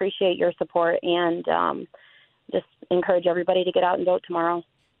definitely appreciate your support and just encourage everybody to get out and vote tomorrow.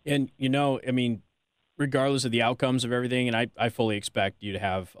 And, regardless of the outcomes of everything, and I fully expect you to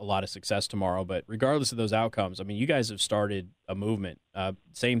have a lot of success tomorrow, but regardless of those outcomes, you guys have started a movement.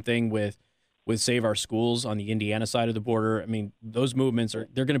 Same thing with Save Our Schools on the Indiana side of the border. Those movements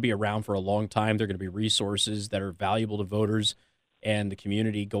they're going to be around for a long time. They're going to be resources that are valuable to voters and the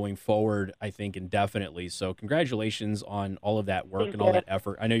community going forward, I think, indefinitely. So congratulations on all of that work and all that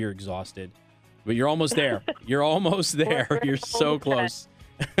effort. I know you're exhausted, but you're almost there. You're almost there. You're so close.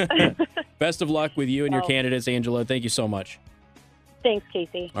 Best of luck with you and your candidates, Angela. Thank you so much. Thanks,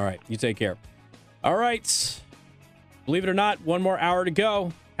 Casey. All right. You take care. All right. Believe it or not, one more hour to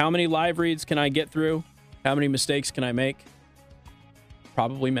go. How many live reads can I get through? How many mistakes can I make?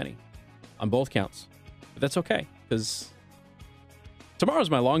 Probably many on both counts. But that's okay, because tomorrow's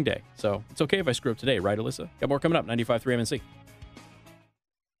my long day. So it's okay if I screw up today, right, Alyssa? Got more coming up. 95.3 MNC.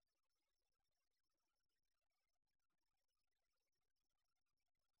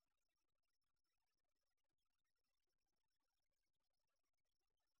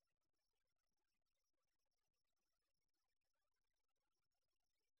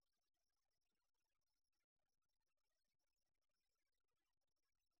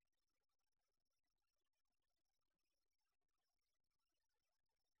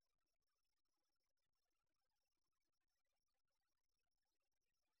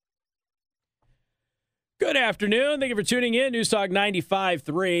 Good afternoon. Thank you for tuning in. News Talk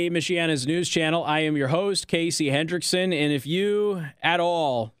 95.3, Michiana's news channel. I am your host, Casey Hendrickson. And if you at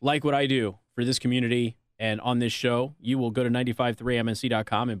all like what I do for this community and on this show, you will go to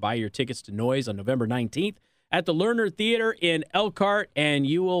 953mnc.com and buy your tickets to Noise on November 19th at the Lerner Theater in Elkhart. And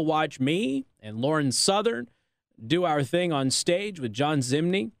you will watch me and Lauren Southern do our thing on stage with John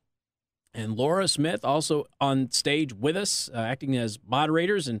Zimney and Laura Smith also on stage with us, acting as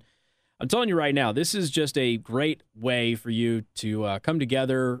moderators. And I'm telling you right now, this is just a great way for you to come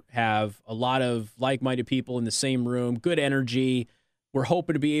together, have a lot of like-minded people in the same room, good energy. We're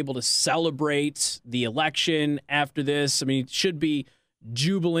hoping to be able to celebrate the election after this. I mean, it should be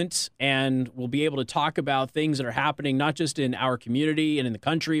jubilant, and we'll be able to talk about things that are happening not just in our community and in the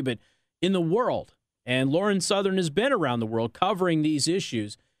country, but in the world. And Lauren Southern has been around the world covering these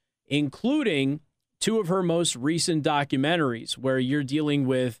issues, including two of her most recent documentaries where you're dealing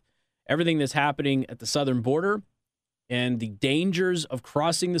with everything that's happening at the southern border and the dangers of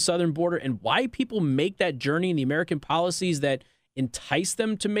crossing the southern border and why people make that journey and the American policies that entice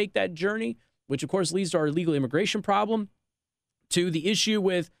them to make that journey, which, of course, leads to our illegal immigration problem, to the issue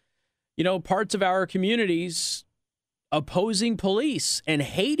with, parts of our communities opposing police and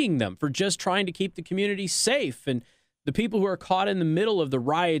hating them for just trying to keep the community safe. And the people who are caught in the middle of the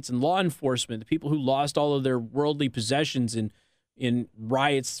riots and law enforcement, the people who lost all of their worldly possessions in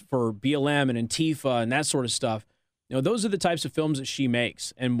riots for BLM and Antifa and that sort of stuff. Those are the types of films that she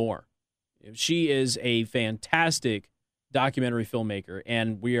makes and more. She is a fantastic documentary filmmaker,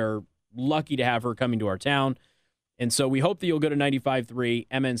 and we are lucky to have her coming to our town. And so we hope that you'll go to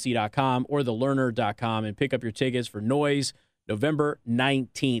 953mnc.com or thelerner.com and pick up your tickets for Noise November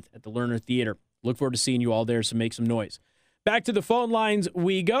 19th at the Lerner Theater. Look forward to seeing you all there, so make some noise. Back to the phone lines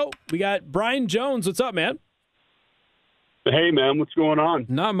we go. We got Brian Jones. What's up, man? Hey, man, what's going on?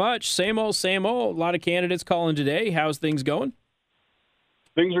 Not much. Same old, same old. A lot of candidates calling today. How's things going?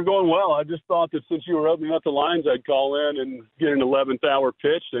 Things are going well. I just thought that since you were opening up the lines, I'd call in and get an 11th hour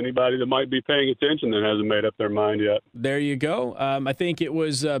pitch to anybody that might be paying attention that hasn't made up their mind yet. There you go. I think it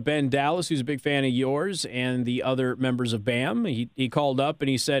was Ben Dallas, who's a big fan of yours, and the other members of BAM. He called up and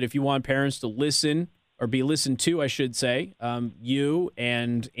he said, if you want parents to listen, or be listened to, I should say, you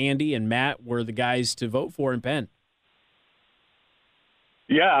and Andy and Matt were the guys to vote for in Penn.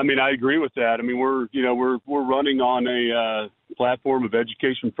 Yeah, I mean, I agree with that. I mean, we're running on a platform of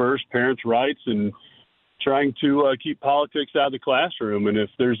education first, parents' rights, and trying to keep politics out of the classroom. And if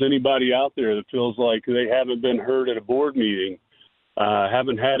there's anybody out there that feels like they haven't been heard at a board meeting,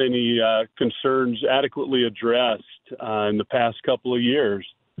 haven't had any concerns adequately addressed in the past couple of years,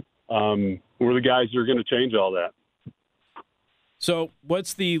 we're the guys that are going to change all that. So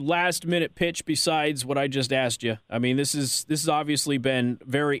what's the last-minute pitch besides what I just asked you? I mean, this has obviously been a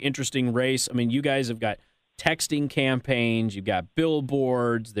very interesting race. I mean, you guys have got texting campaigns, you've got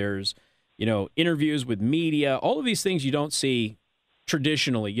billboards, there's, interviews with media, all of these things you don't see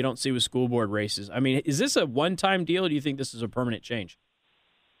traditionally, you don't see with school board races. I mean, is this a one-time deal, or do you think this is a permanent change?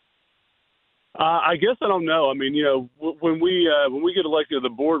 I guess I don't know. I mean, when we get elected to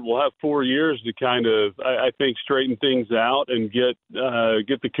the board, we'll have 4 years to kind of, I think, straighten things out and get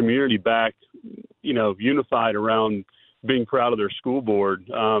the community back, unified around being proud of their school board.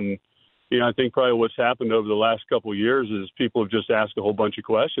 I think probably what's happened over the last couple of years is people have just asked a whole bunch of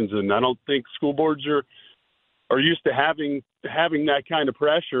questions, and I don't think school boards are used to having that kind of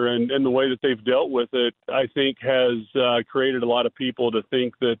pressure, and the way that they've dealt with it, I think, has created a lot of people to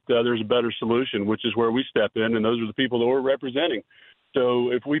think that there's a better solution, which is where we step in, and those are the people that we're representing. So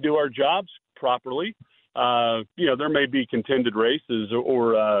if we do our jobs properly, there may be contended races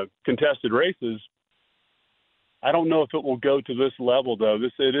or contested races. I don't know if it will go to this level, though.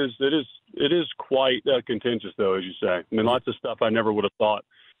 It is quite contentious, though, as you say. I mean, lots of stuff I never would have thought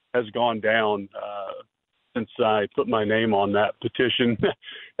has gone down since I put my name on that petition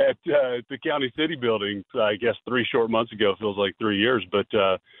at the county city building, I guess 3 short months ago. Feels like 3 years, but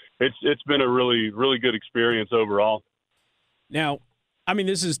it's been a really, really good experience overall. Now, I mean,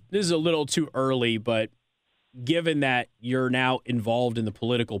 this is a little too early, but given that you're now involved in the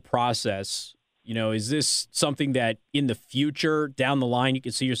political process, is this something that in the future, down the line, you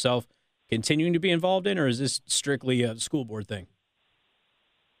could see yourself continuing to be involved in, or is this strictly a school board thing?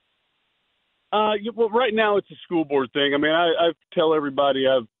 Well, right now it's a school board thing. I mean, I tell everybody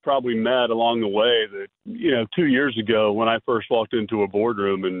I've probably met along the way that, 2 years ago when I first walked into a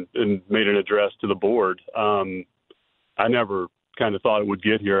boardroom and made an address to the board, I never kind of thought it would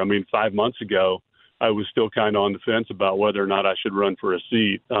get here. I mean, 5 months ago, I was still kind of on the fence about whether or not I should run for a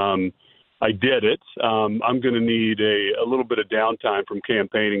seat. I did it. I'm going to need a little bit of downtime from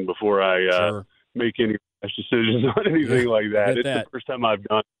campaigning before I make any rash decisions on anything like that. It's the first time I've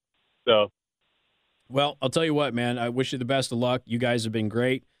done it. So, well, I'll tell you what, man. I wish you the best of luck. You guys have been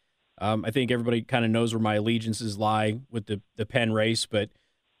great. I think everybody kind of knows where my allegiances lie with the Penn race, but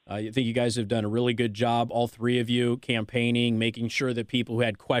I think you guys have done a really good job, all three of you, campaigning, making sure that people who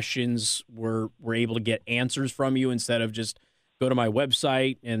had questions were able to get answers from you instead of just go to my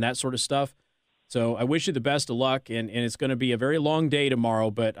website and that sort of stuff. So I wish you the best of luck, and it's going to be a very long day tomorrow,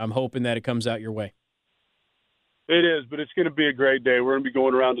 but I'm hoping that it comes out your way. It is, but it's going to be a great day. We're going to be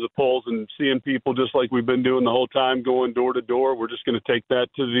going around to the polls and seeing people just like we've been doing the whole time, going door to door. We're just going to take that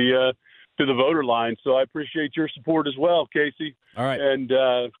to the voter line. So I appreciate your support as well, Casey. All right. And,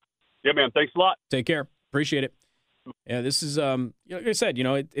 yeah, man, thanks a lot. Take care. Appreciate it. Yeah, this is, like I said,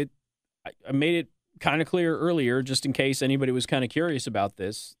 I made it kind of clear earlier, just in case anybody was kind of curious about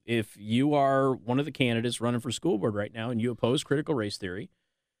this. If you are one of the candidates running for school board right now and you oppose critical race theory,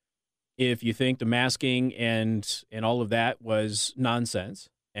 if you think the masking and all of that was nonsense,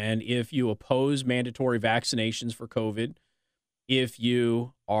 and if you oppose mandatory vaccinations for COVID, if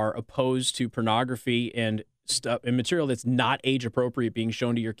you are opposed to pornography and stuff and material that's not age appropriate being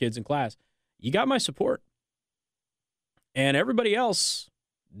shown to your kids in class, you got my support. And everybody else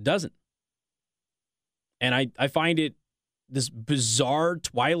doesn't. And I find it this bizarre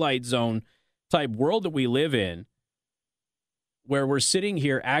Twilight Zone type world that we live in, where we're sitting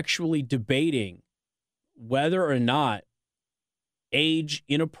here actually debating whether or not age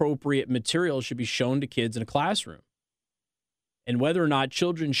inappropriate material should be shown to kids in a classroom, and whether or not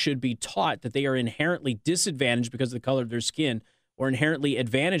children should be taught that they are inherently disadvantaged because of the color of their skin or inherently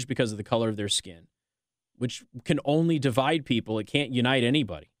advantaged because of the color of their skin, which can only divide people. It can't unite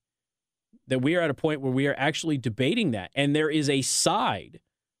anybody. That we are at a point where we are actually debating that. And there is a side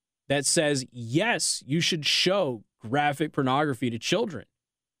that says, yes, you should show graphic pornography to children.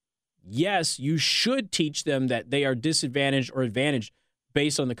 Yes, you should teach them that they are disadvantaged or advantaged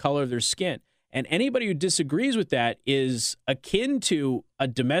based on the color of their skin. And anybody who disagrees with that is akin to a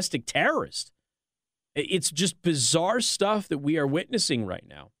domestic terrorist. It's just bizarre stuff that we are witnessing right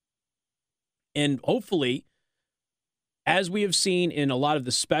now. And hopefully, as we have seen in a lot of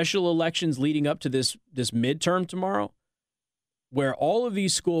the special elections leading up to this midterm tomorrow, where all of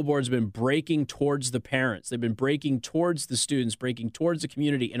these school boards have been breaking towards the parents, they've been breaking towards the students, breaking towards the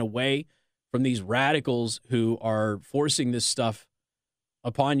community and away from these radicals who are forcing this stuff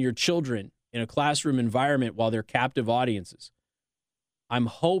upon your children in a classroom environment while they're captive audiences. I'm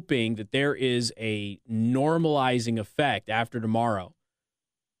hoping that there is a normalizing effect after tomorrow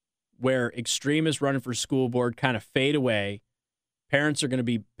where extremists running for school board kind of fade away. Parents are going to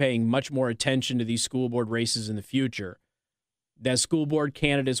be paying much more attention to these school board races in the future. That school board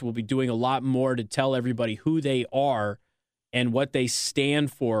candidates will be doing a lot more to tell everybody who they are and what they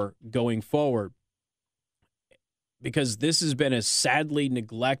stand for going forward. Because this has been a sadly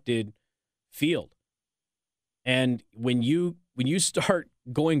neglected field. And when you start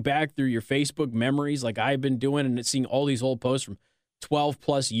going back through your Facebook memories like I've been doing and seeing all these old posts from 12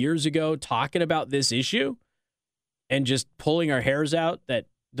 plus years ago talking about this issue and just pulling our hairs out that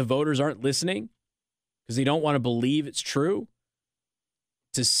the voters aren't listening because they don't want to believe it's true,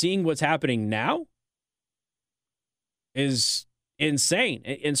 to seeing what's happening now is insane.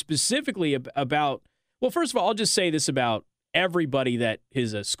 And specifically about, well, first of all, I'll just say this about everybody that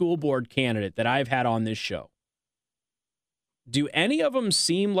is a school board candidate that I've had on this show. Do any of them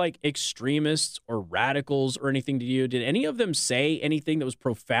seem like extremists or radicals or anything to you? Did any of them say anything that was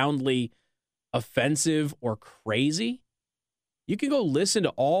profoundly offensive or crazy? You can go listen to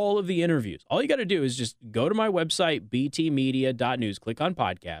all of the interviews. All you got to do is just go to my website, btmedia.news, click on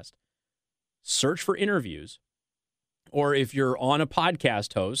podcast, search for interviews. Or if you're on a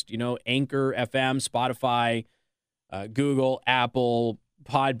podcast host, Anchor FM, Spotify, Google, Apple,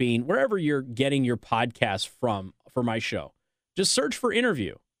 Podbean, wherever you're getting your podcast from for my show, just search for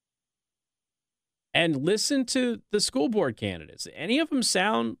interview and listen to the school board candidates. Any of them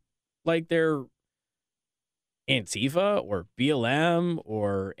sound like they're Antifa or BLM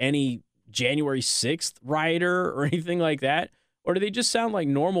or any January 6th rioter or anything like that? Or do they just sound like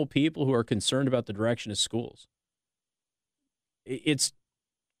normal people who are concerned about the direction of schools? It's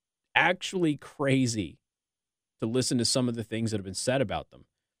actually crazy to listen to some of the things that have been said about them.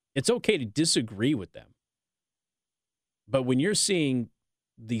 It's okay to disagree with them. But when you're seeing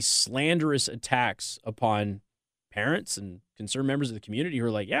these slanderous attacks upon parents and concerned members of the community who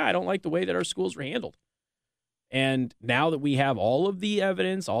are like, yeah, I don't like the way that our schools were handled. And now that we have all of the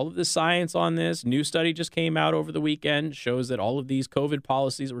evidence, all of the science on this, new study just came out over the weekend, shows that all of these COVID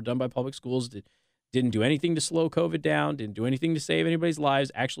policies that were done by public schools didn't do anything to slow COVID down, didn't do anything to save anybody's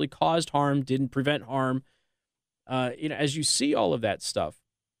lives, actually caused harm, didn't prevent harm. As you see all of that stuff,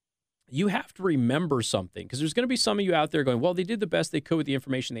 you have to remember something, because there's going to be some of you out there going, well, they did the best they could with the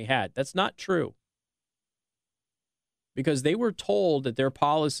information they had. That's not true. Because they were told that their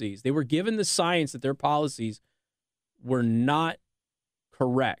policies, they were given the science that their policies were not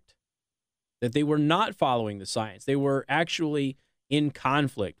correct, that they were not following the science. They were actually in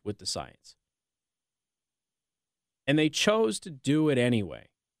conflict with the science. And they chose to do it anyway.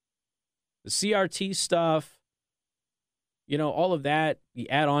 The CRT stuff, all of that, you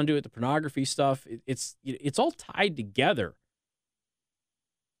add on to it, the pornography stuff, it's all tied together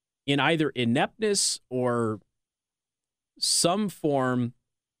in either ineptness or some form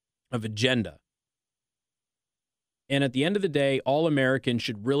of agenda. And at the end of the day, all Americans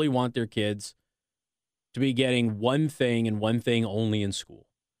should really want their kids to be getting one thing and one thing only in school.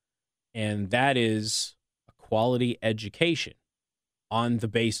 And that is a quality education on the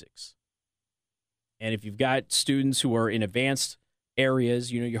basics. And if you've got students who are in advanced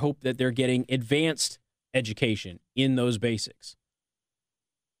areas, you hope that they're getting advanced education in those basics.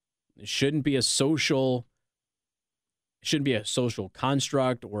 It shouldn't be a social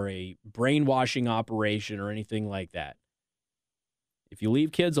construct or a brainwashing operation or anything like that. If you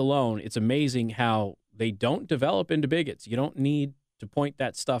leave kids alone, it's amazing how they don't develop into bigots. You don't need to point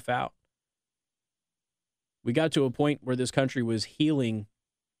that stuff out. We got to a point where this country was healing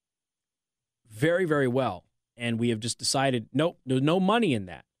very, very well, and we have just decided, nope, there's no money in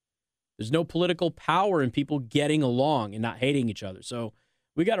that. There's no political power in people getting along and not hating each other. So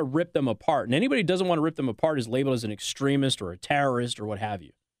we got to rip them apart. And anybody who doesn't want to rip them apart is labeled as an extremist or a terrorist or what have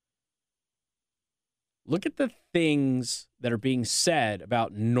you. Look at the things that are being said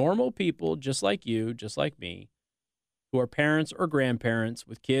about normal people just like you, just like me, who are parents or grandparents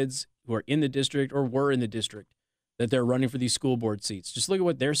with kids who are in the district or were in the district that they're running for these school board seats. Just look at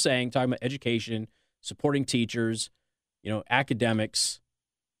what they're saying, talking about education, supporting teachers, academics,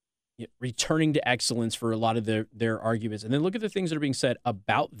 returning to excellence for a lot of their arguments. And then look at the things that are being said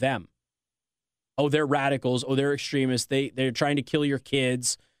about them. Oh, they're radicals. Oh, they're extremists. They're trying to kill your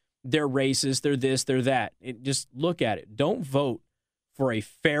kids. They're racist. They're this, they're that. Just look at it. Don't vote for a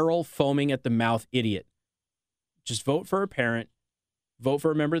feral, foaming at the mouth idiot. Just vote for a parent. Vote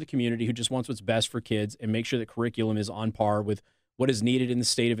for a member of the community who just wants what's best for kids and make sure that curriculum is on par with what is needed in the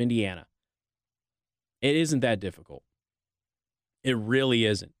state of Indiana. It isn't that difficult. It really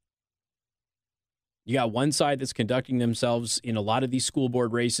isn't. You got one side that's conducting themselves in a lot of these school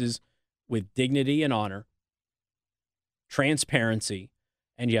board races with dignity and honor, transparency,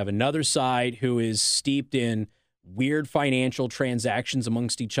 and you have another side who is steeped in weird financial transactions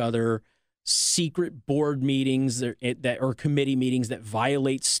amongst each other, secret board meetings that or committee meetings that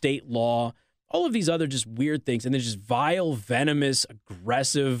violate state law, all of these other just weird things, and then just vile, venomous,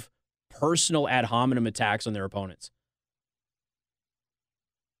 aggressive, personal ad hominem attacks on their opponents.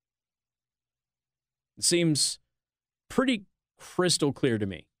 It seems pretty crystal clear to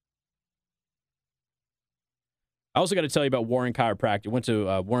me. I also got to tell you about Warren Chiropractic. Went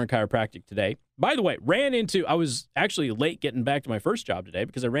to Warren Chiropractic today. By the way, I was actually late getting back to my first job today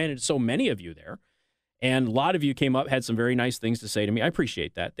because I ran into so many of you there. And a lot of you came up, had some very nice things to say to me. I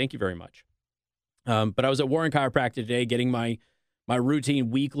appreciate that. Thank you very much. But I was at Warren Chiropractic today getting my routine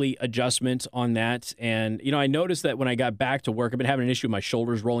weekly adjustment on that. And, I noticed that when I got back to work, I've been having an issue with my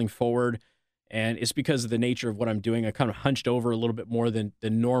shoulders rolling forward. And it's because of the nature of what I'm doing. I kind of hunched over a little bit more than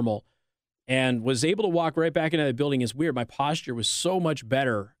normal and was able to walk right back into the building. It's weird. My posture was so much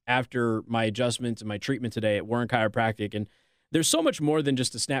better after my adjustments and my treatment today at Warren Chiropractic. And there's so much more than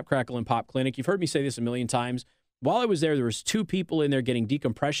just a snap, crackle, and pop clinic. You've heard me say this a million times. While I was there was 2 people in there getting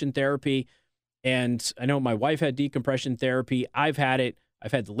decompression therapy. And I know my wife had decompression therapy. I've had it.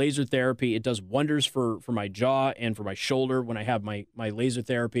 I've had the laser therapy. It does wonders for my jaw and for my shoulder when I have my laser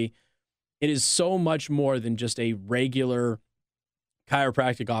therapy. It is so much more than just a regular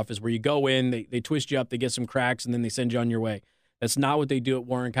chiropractic office where you go in, they twist you up, they get some cracks, and then they send you on your way. That's not what they do at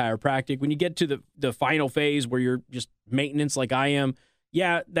Warren Chiropractic. When you get to the final phase where you're just maintenance like I am,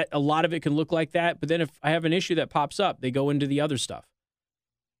 yeah, that a lot of it can look like that. But then if I have an issue that pops up, they go into the other stuff.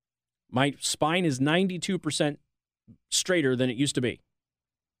 My spine is 92% straighter than it used to be.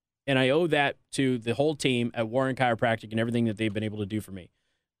 And I owe that to the whole team at Warren Chiropractic and everything that they've been able to do for me.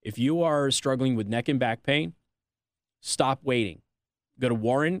 If you are struggling with neck and back pain, stop waiting. Go to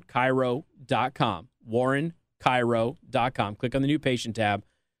warrenchiro.com, warrenchiro.com. Click on the new patient tab.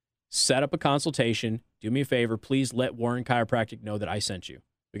 Set up a consultation. Do me a favor. Please let Warren Chiropractic know that I sent you.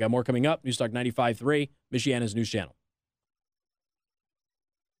 We got more coming up. Newstalk 95.3, Michiana's news channel.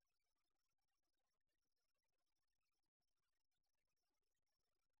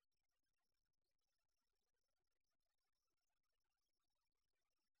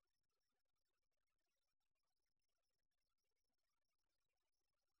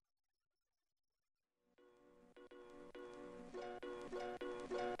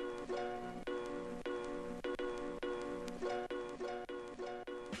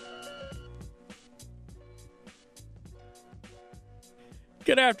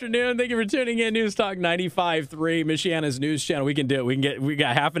 Good afternoon. Thank you for tuning in. News Talk 95.3, Michiana's news channel. We can do it. We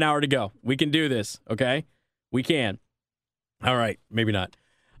got half an hour to go. We can do this, okay? We can. All right. Maybe not.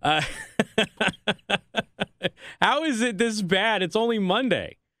 How is it this bad? It's only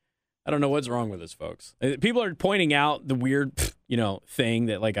Monday. I don't know what's wrong with us, folks. People are pointing out the weird, thing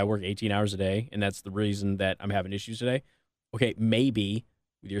that, like, I work 18 hours a day, and that's the reason that I'm having issues today. Okay, maybe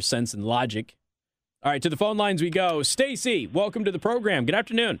with your sense and logic. All right, to the phone lines we go. Stacy, welcome to the program. Good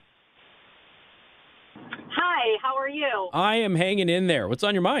afternoon. Hi, how are you? I am hanging in there. What's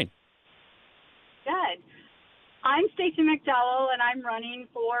on your mind? Good. I'm Stacy McDowell, and I'm running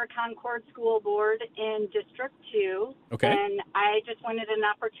for Concord School Board in District 2. Okay. And I just wanted an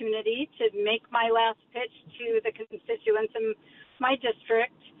opportunity to make my last pitch to the constituents in my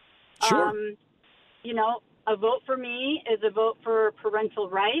district. Sure. A vote for me is a vote for parental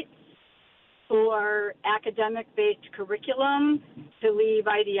rights, for academic-based curriculum, to leave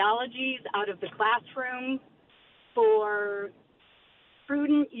ideologies out of the classroom, for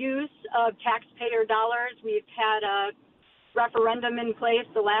prudent use of taxpayer dollars. We've had a referendum in place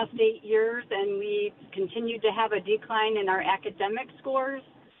the last 8 years, and we've continued to have a decline in our academic scores.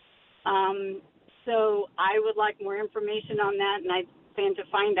 So I would like more information on that, and I plan to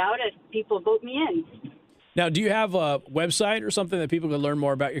find out if people vote me in. Now, do you have a website or something that people can learn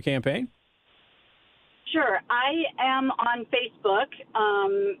more about your campaign? Sure. I am on Facebook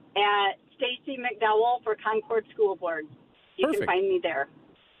at Stacy McDowell for Concord School Board. You Perfect. can find me there.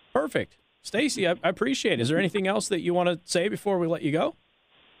 Perfect. Stacy, I appreciate it. Is there anything else that you want to say before we let you go?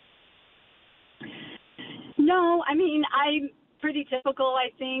 No, I mean, I'm pretty typical, I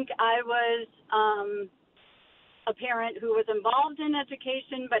think. I was a parent who was involved in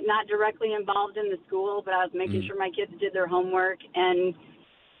education, but not directly involved in the school, but I was making sure my kids did their homework. And,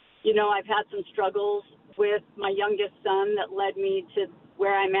 I've had some struggles with my youngest son that led me to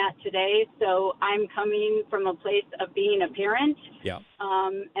where I'm at today. So I'm coming from a place of being a parent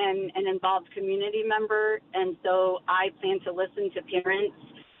and an involved community member. And so I plan to listen to parents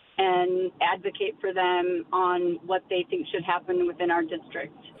and advocate for them on what they think should happen within our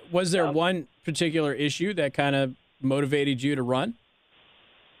district. Was there one particular issue that kind of motivated you to run?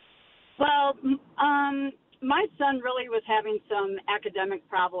 Well, my son really was having some academic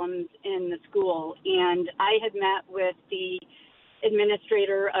problems in the school, and I had met with the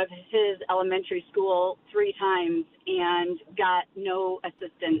administrator of his elementary school 3 times and got no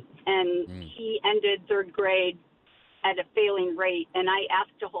assistance. And he ended 3rd grade at a failing rate, and I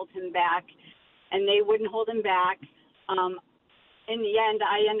asked to hold him back, and they wouldn't hold him back. In the end,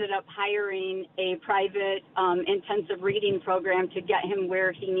 I ended up hiring a private intensive reading program to get him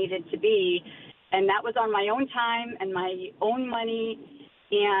where he needed to be, and that was on my own time and my own money,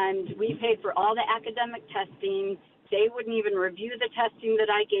 and we paid for all the academic testing. They wouldn't even review the testing that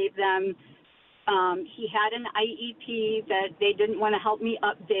I gave them. He had an IEP that they didn't want to help me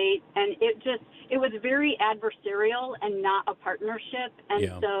update, and it was very adversarial and not a partnership.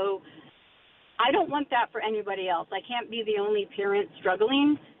 And so I don't want that for anybody else. I can't be the only parent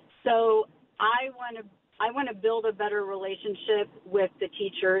struggling. So I want to build a better relationship with the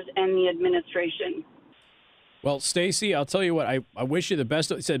teachers and the administration. Well, Stacy, I'll tell you what, I wish you the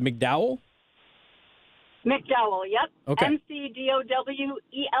best. You said McDowell? McDowell, yep. Okay.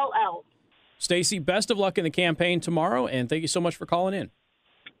 McDowell. Stacy, best of luck in the campaign tomorrow, and thank you so much for calling in.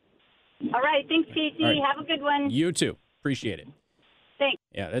 All right. Thanks, Casey. Right. Have a good one. You too. Appreciate it. Thanks.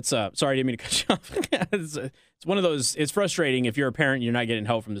 Yeah, that's sorry, I didn't mean to cut you off. It's one of those, it's frustrating if you're a parent and you're not getting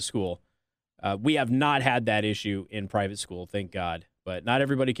help from the school. We have not had that issue in private school, thank God. But not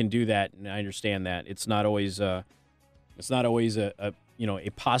everybody can do that, and I understand that. It's not always a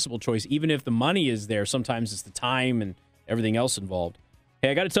possible choice. Even if the money is there, sometimes it's the time and everything else involved. Hey,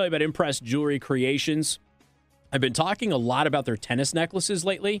 I got to tell you about Impress Jewelry Creations. I've been talking a lot about their tennis necklaces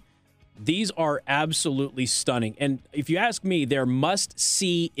lately. These are absolutely stunning. And if you ask me, they're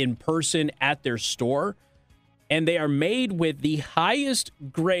must-see in person at their store. And they are made with the highest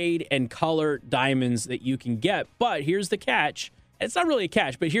grade and color diamonds that you can get. But here's the catch. It's not really a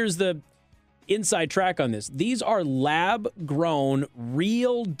catch, but here's the inside track on this. These are lab-grown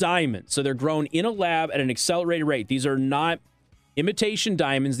real diamonds. So they're grown in a lab at an accelerated rate. These are not imitation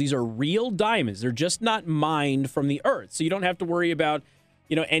diamonds. These are real diamonds. They're just not mined from the earth. So you don't have to worry about,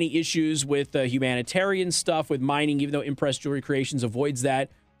 any issues with humanitarian stuff with mining, even though Impress Jewelry Creations avoids that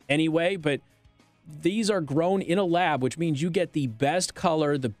anyway. But these are grown in a lab, which means you get the best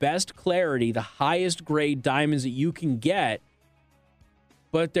color, the best clarity, the highest grade diamonds that you can get,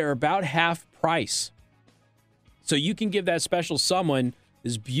 but they're about half price. So you can give that special someone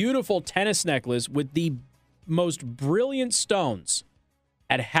this beautiful tennis necklace with the most brilliant stones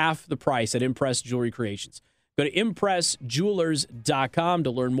at half the price at Impress Jewelry Creations. Go to ImpressJewelers.com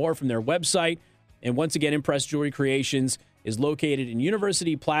to learn more from their website. And once again, Impress Jewelry Creations is located in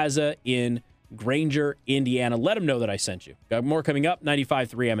University Plaza in Granger, Indiana. Let them know that I sent you. Got more coming up, 95.3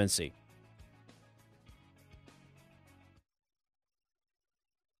 MNC.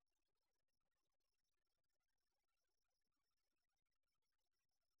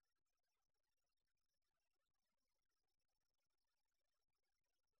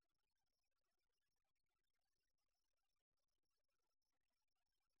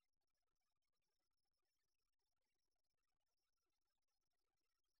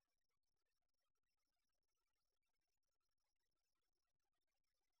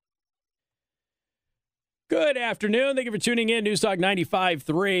 Good afternoon. Thank you for tuning in. News Talk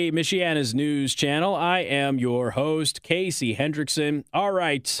 95.3, Michiana's news channel. I am your host, Casey Hendrickson. All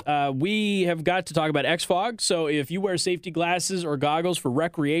right, we have got to talk about XFOG. So if you wear safety glasses or goggles for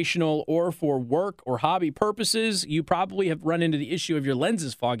recreational or for work or hobby purposes, you probably have run into the issue of your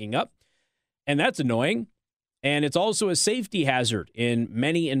lenses fogging up, and that's annoying. And it's also a safety hazard in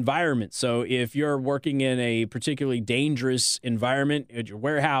many environments. So if you're working in a particularly dangerous environment at your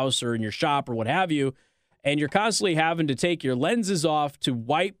warehouse or in your shop or what have you, and you're constantly having to take your lenses off to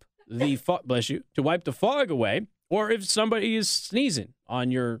wipe the wipe the fog away, or if somebody is sneezing on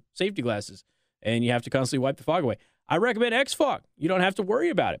your safety glasses and you have to constantly wipe the fog away, I recommend XFOG. You don't have to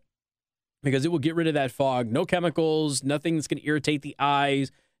worry about it because it will get rid of that fog. No chemicals, nothing that's going to irritate the eyes,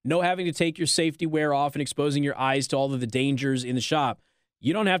 no having to take your safety wear off and exposing your eyes to all of the dangers in the shop.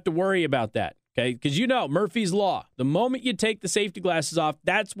 You don't have to worry about that, okay? Because you know Murphy's Law. The moment you take the safety glasses off,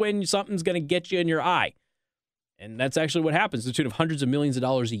 that's when something's going to get you in your eye. And that's actually what happens to the tune of hundreds of millions of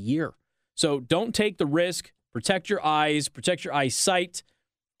dollars a year. So don't take the risk. Protect your eyes, protect your eyesight,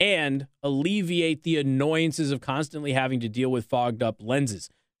 and alleviate the annoyances of constantly having to deal with fogged up lenses.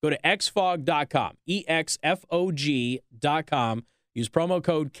 Go to xfog.com, EXFOG.com. Use promo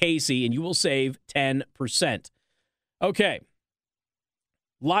code Casey, and you will save 10%. Okay.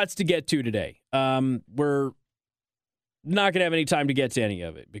 Lots to get to today. We're not going to have any time to get to any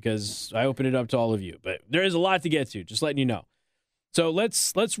of it because I opened it up to all of you. But there is a lot to get to, just letting you know. So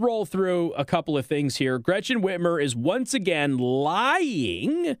let's roll through a couple of things here. Gretchen Whitmer is once again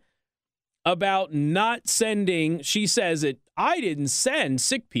lying about not sending. She says that I didn't send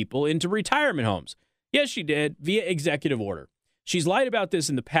sick people into retirement homes. Yes, she did, via executive order. She's lied about this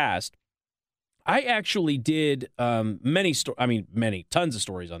in the past. I actually did tons of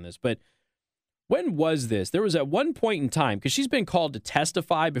stories on this, but when was this? There was at one point in time, because she's been called to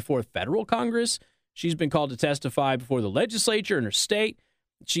testify before federal Congress. She's been called to testify before the legislature in her state.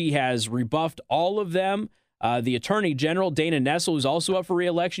 She has rebuffed all of them. The Attorney General, Dana Nessel, who's also up for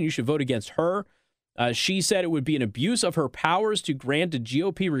re-election, you should vote against her. She said it would be an abuse of her powers to grant a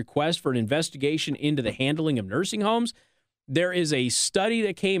GOP request for an investigation into the handling of nursing homes. There is a study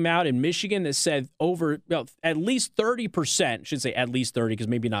that came out in Michigan that said at least 30%, should say at least 30 because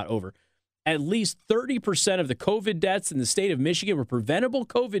maybe not over, at least 30% of the COVID deaths in the state of Michigan were preventable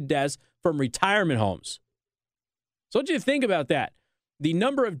COVID deaths from retirement homes. So what do you think about that? The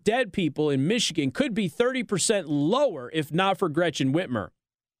number of dead people in Michigan could be 30% lower if not for Gretchen Whitmer.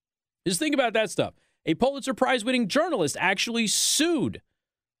 Just think about that stuff. A Pulitzer Prize-winning journalist actually sued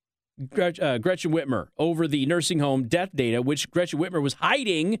Gretchen Whitmer over the nursing home death data, which Gretchen Whitmer was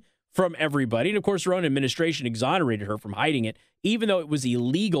hiding from everybody. And, of course, her own administration exonerated her from hiding it, even though it was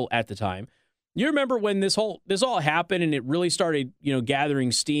illegal at the time. You remember when this all happened and it really started,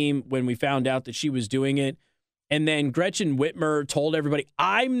 gathering steam when we found out that she was doing it. And then Gretchen Whitmer told everybody,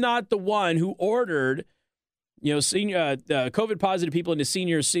 I'm not the one who ordered, senior COVID positive people into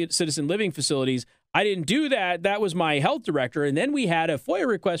senior citizen living facilities. I didn't do that. That was my health director. And then we had a FOIA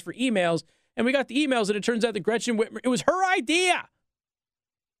request for emails, and we got the emails, and it turns out that Gretchen Whitmer, it was her idea.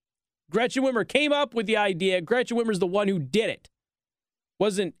 Gretchen Whitmer came up with the idea. Gretchen Whitmer's the one who did it.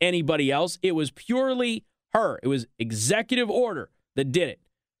 Wasn't anybody else. It was purely her. It was executive order that did it.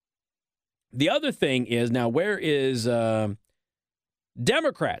 The other thing is, now where is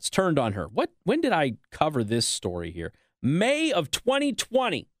Democrats turned on her? When did I cover this story here? May of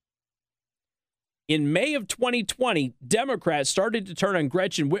 2020. In May of 2020, Democrats started to turn on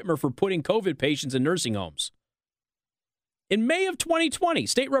Gretchen Whitmer for putting COVID patients in nursing homes. In May of 2020,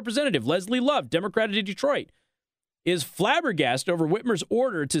 State Representative Leslie Love, Democrat of Detroit, is flabbergasted over Whitmer's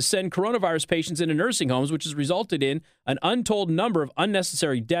order to send coronavirus patients into nursing homes, which has resulted in an untold number of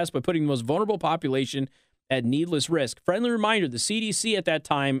unnecessary deaths by putting the most vulnerable population at needless risk. Friendly reminder, the CDC at that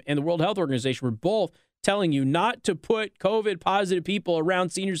time and the World Health Organization were both telling you not to put COVID-positive people around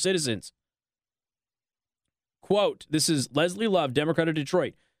senior citizens. Quote, this is Leslie Love, Democrat of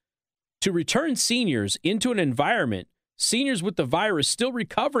Detroit. To return seniors into an environment, seniors with the virus still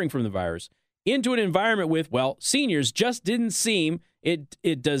recovering from the virus, into an environment with, well, seniors just didn't seem,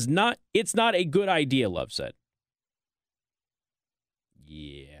 it's not a good idea, Love said.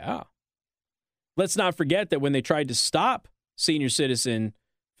 Yeah. Let's not forget that when they tried to stop senior citizen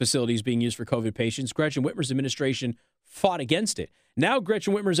facilities being used for COVID patients, Gretchen Whitmer's administration fought against it. Now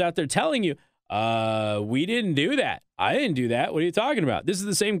Gretchen Whitmer's out there telling you, we didn't do that. I didn't do that. What are you talking about? This is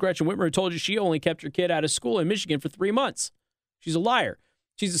the same Gretchen Whitmer who told you she only kept her kid out of school in Michigan for 3 months. She's a liar.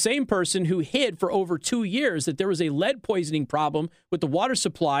 She's the same person who hid for over 2 years that there was a lead poisoning problem with the water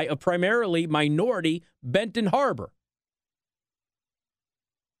supply of primarily minority Benton Harbor.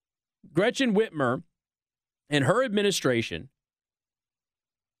 Gretchen Whitmer and her administration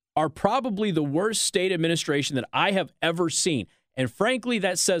are probably the worst state administration that I have ever seen. And frankly,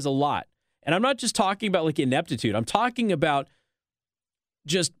 that says a lot. And I'm not just talking about like ineptitude. I'm talking about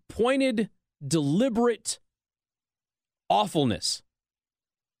just pointed, deliberate awfulness.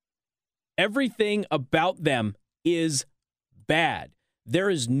 Everything about them is bad. There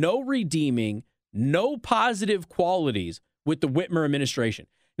is no redeeming, no positive qualities with the Whitmer administration.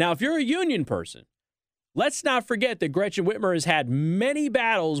 Now, if you're a union person, let's not forget that Gretchen Whitmer has had many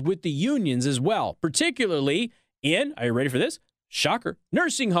battles with the unions as well, particularly in, are you ready for this? Shocker,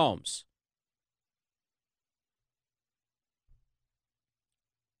 nursing homes.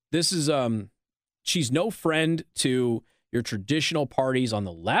 This is, she's no friend to your traditional parties on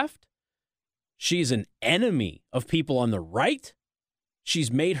the left. She's an enemy of people on the right.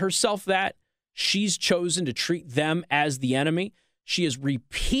 She's made herself that. She's chosen to treat them as the enemy. She has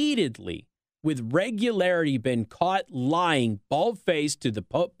repeatedly, with regularity, been caught lying bald-faced to the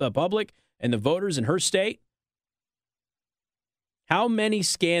public and the voters in her state. How many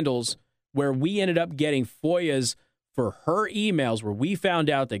scandals where we ended up getting FOIAs for her emails where we found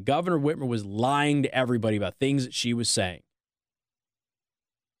out that Governor Whitmer was lying to everybody about things that she was saying.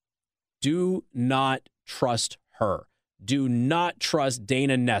 Do not trust her. Do not trust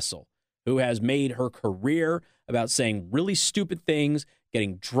Dana Nessel, who has made her career about saying really stupid things,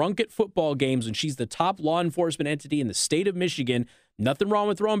 getting drunk at football games when she's the top law enforcement entity in the state of Michigan. Nothing wrong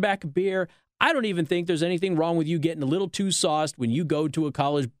with throwing back a beer. I don't even think there's anything wrong with you getting a little too sauced when you go to a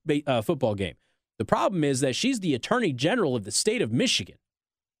college football game. The problem is that she's the attorney general of the state of Michigan.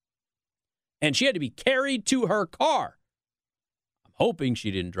 And she had to be carried to her car. I'm hoping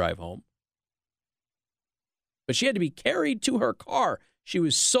she didn't drive home. But she had to be carried to her car. She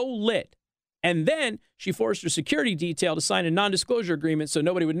was so lit. And then she forced her security detail to sign a non-disclosure agreement so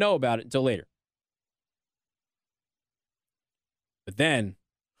nobody would know about it until later. But then,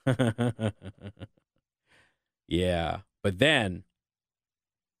 but then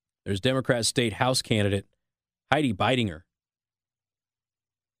there's Democrat State House candidate Heidi Beidinger.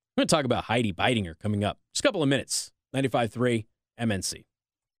 I'm going to talk about Heidi Beidinger coming up. Just a couple of minutes. 95.3 MNC.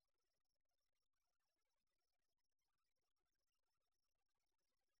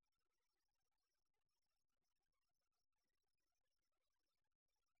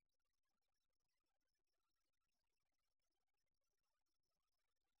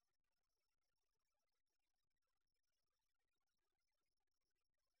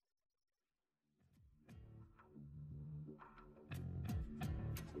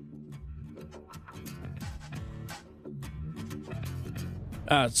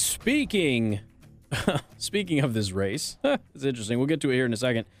 Speaking of this race, it's interesting. We'll get to it here in a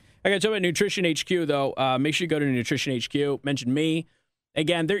second. I got to tell you about Nutrition HQ, though. Make sure you go to Nutrition HQ. Mention me.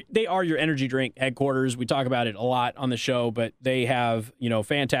 Again, they are your energy drink headquarters. We talk about it a lot on the show, but they have,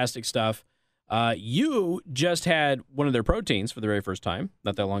 fantastic stuff. You just had one of their proteins for the very first time,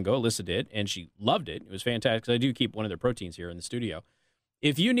 not that long ago. Alyssa did, and she loved it. It was fantastic because I do keep one of their proteins here in the studio.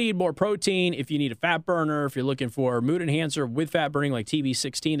 If you need more protein, if you need a fat burner, if you're looking for a mood enhancer with fat burning like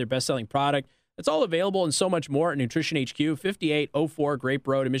TB16, their best-selling product, it's all available and so much more at Nutrition HQ, 5804 Grape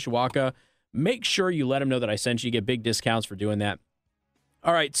Road in Mishawaka. Make sure you let them know that I sent you. You get big discounts for doing that.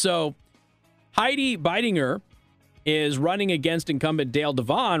 All right, so Heidi Beidinger is running against incumbent Dale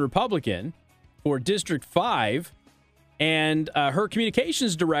Devon, Republican, for District 5, and her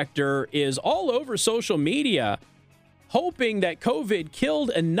communications director is all over social media hoping that COVID killed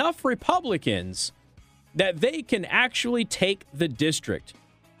enough Republicans that they can actually take the district.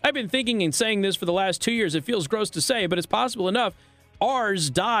 I've been thinking and saying this for the last 2 years. It feels gross to say, but it's possible enough. Ours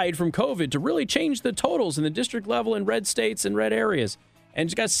died from COVID to really change the totals in the district level in red states and red areas. And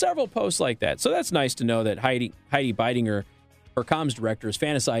she's got several posts like that. So that's nice to know that Heidi Beidinger, her comms director, is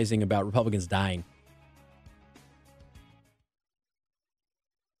fantasizing about Republicans dying.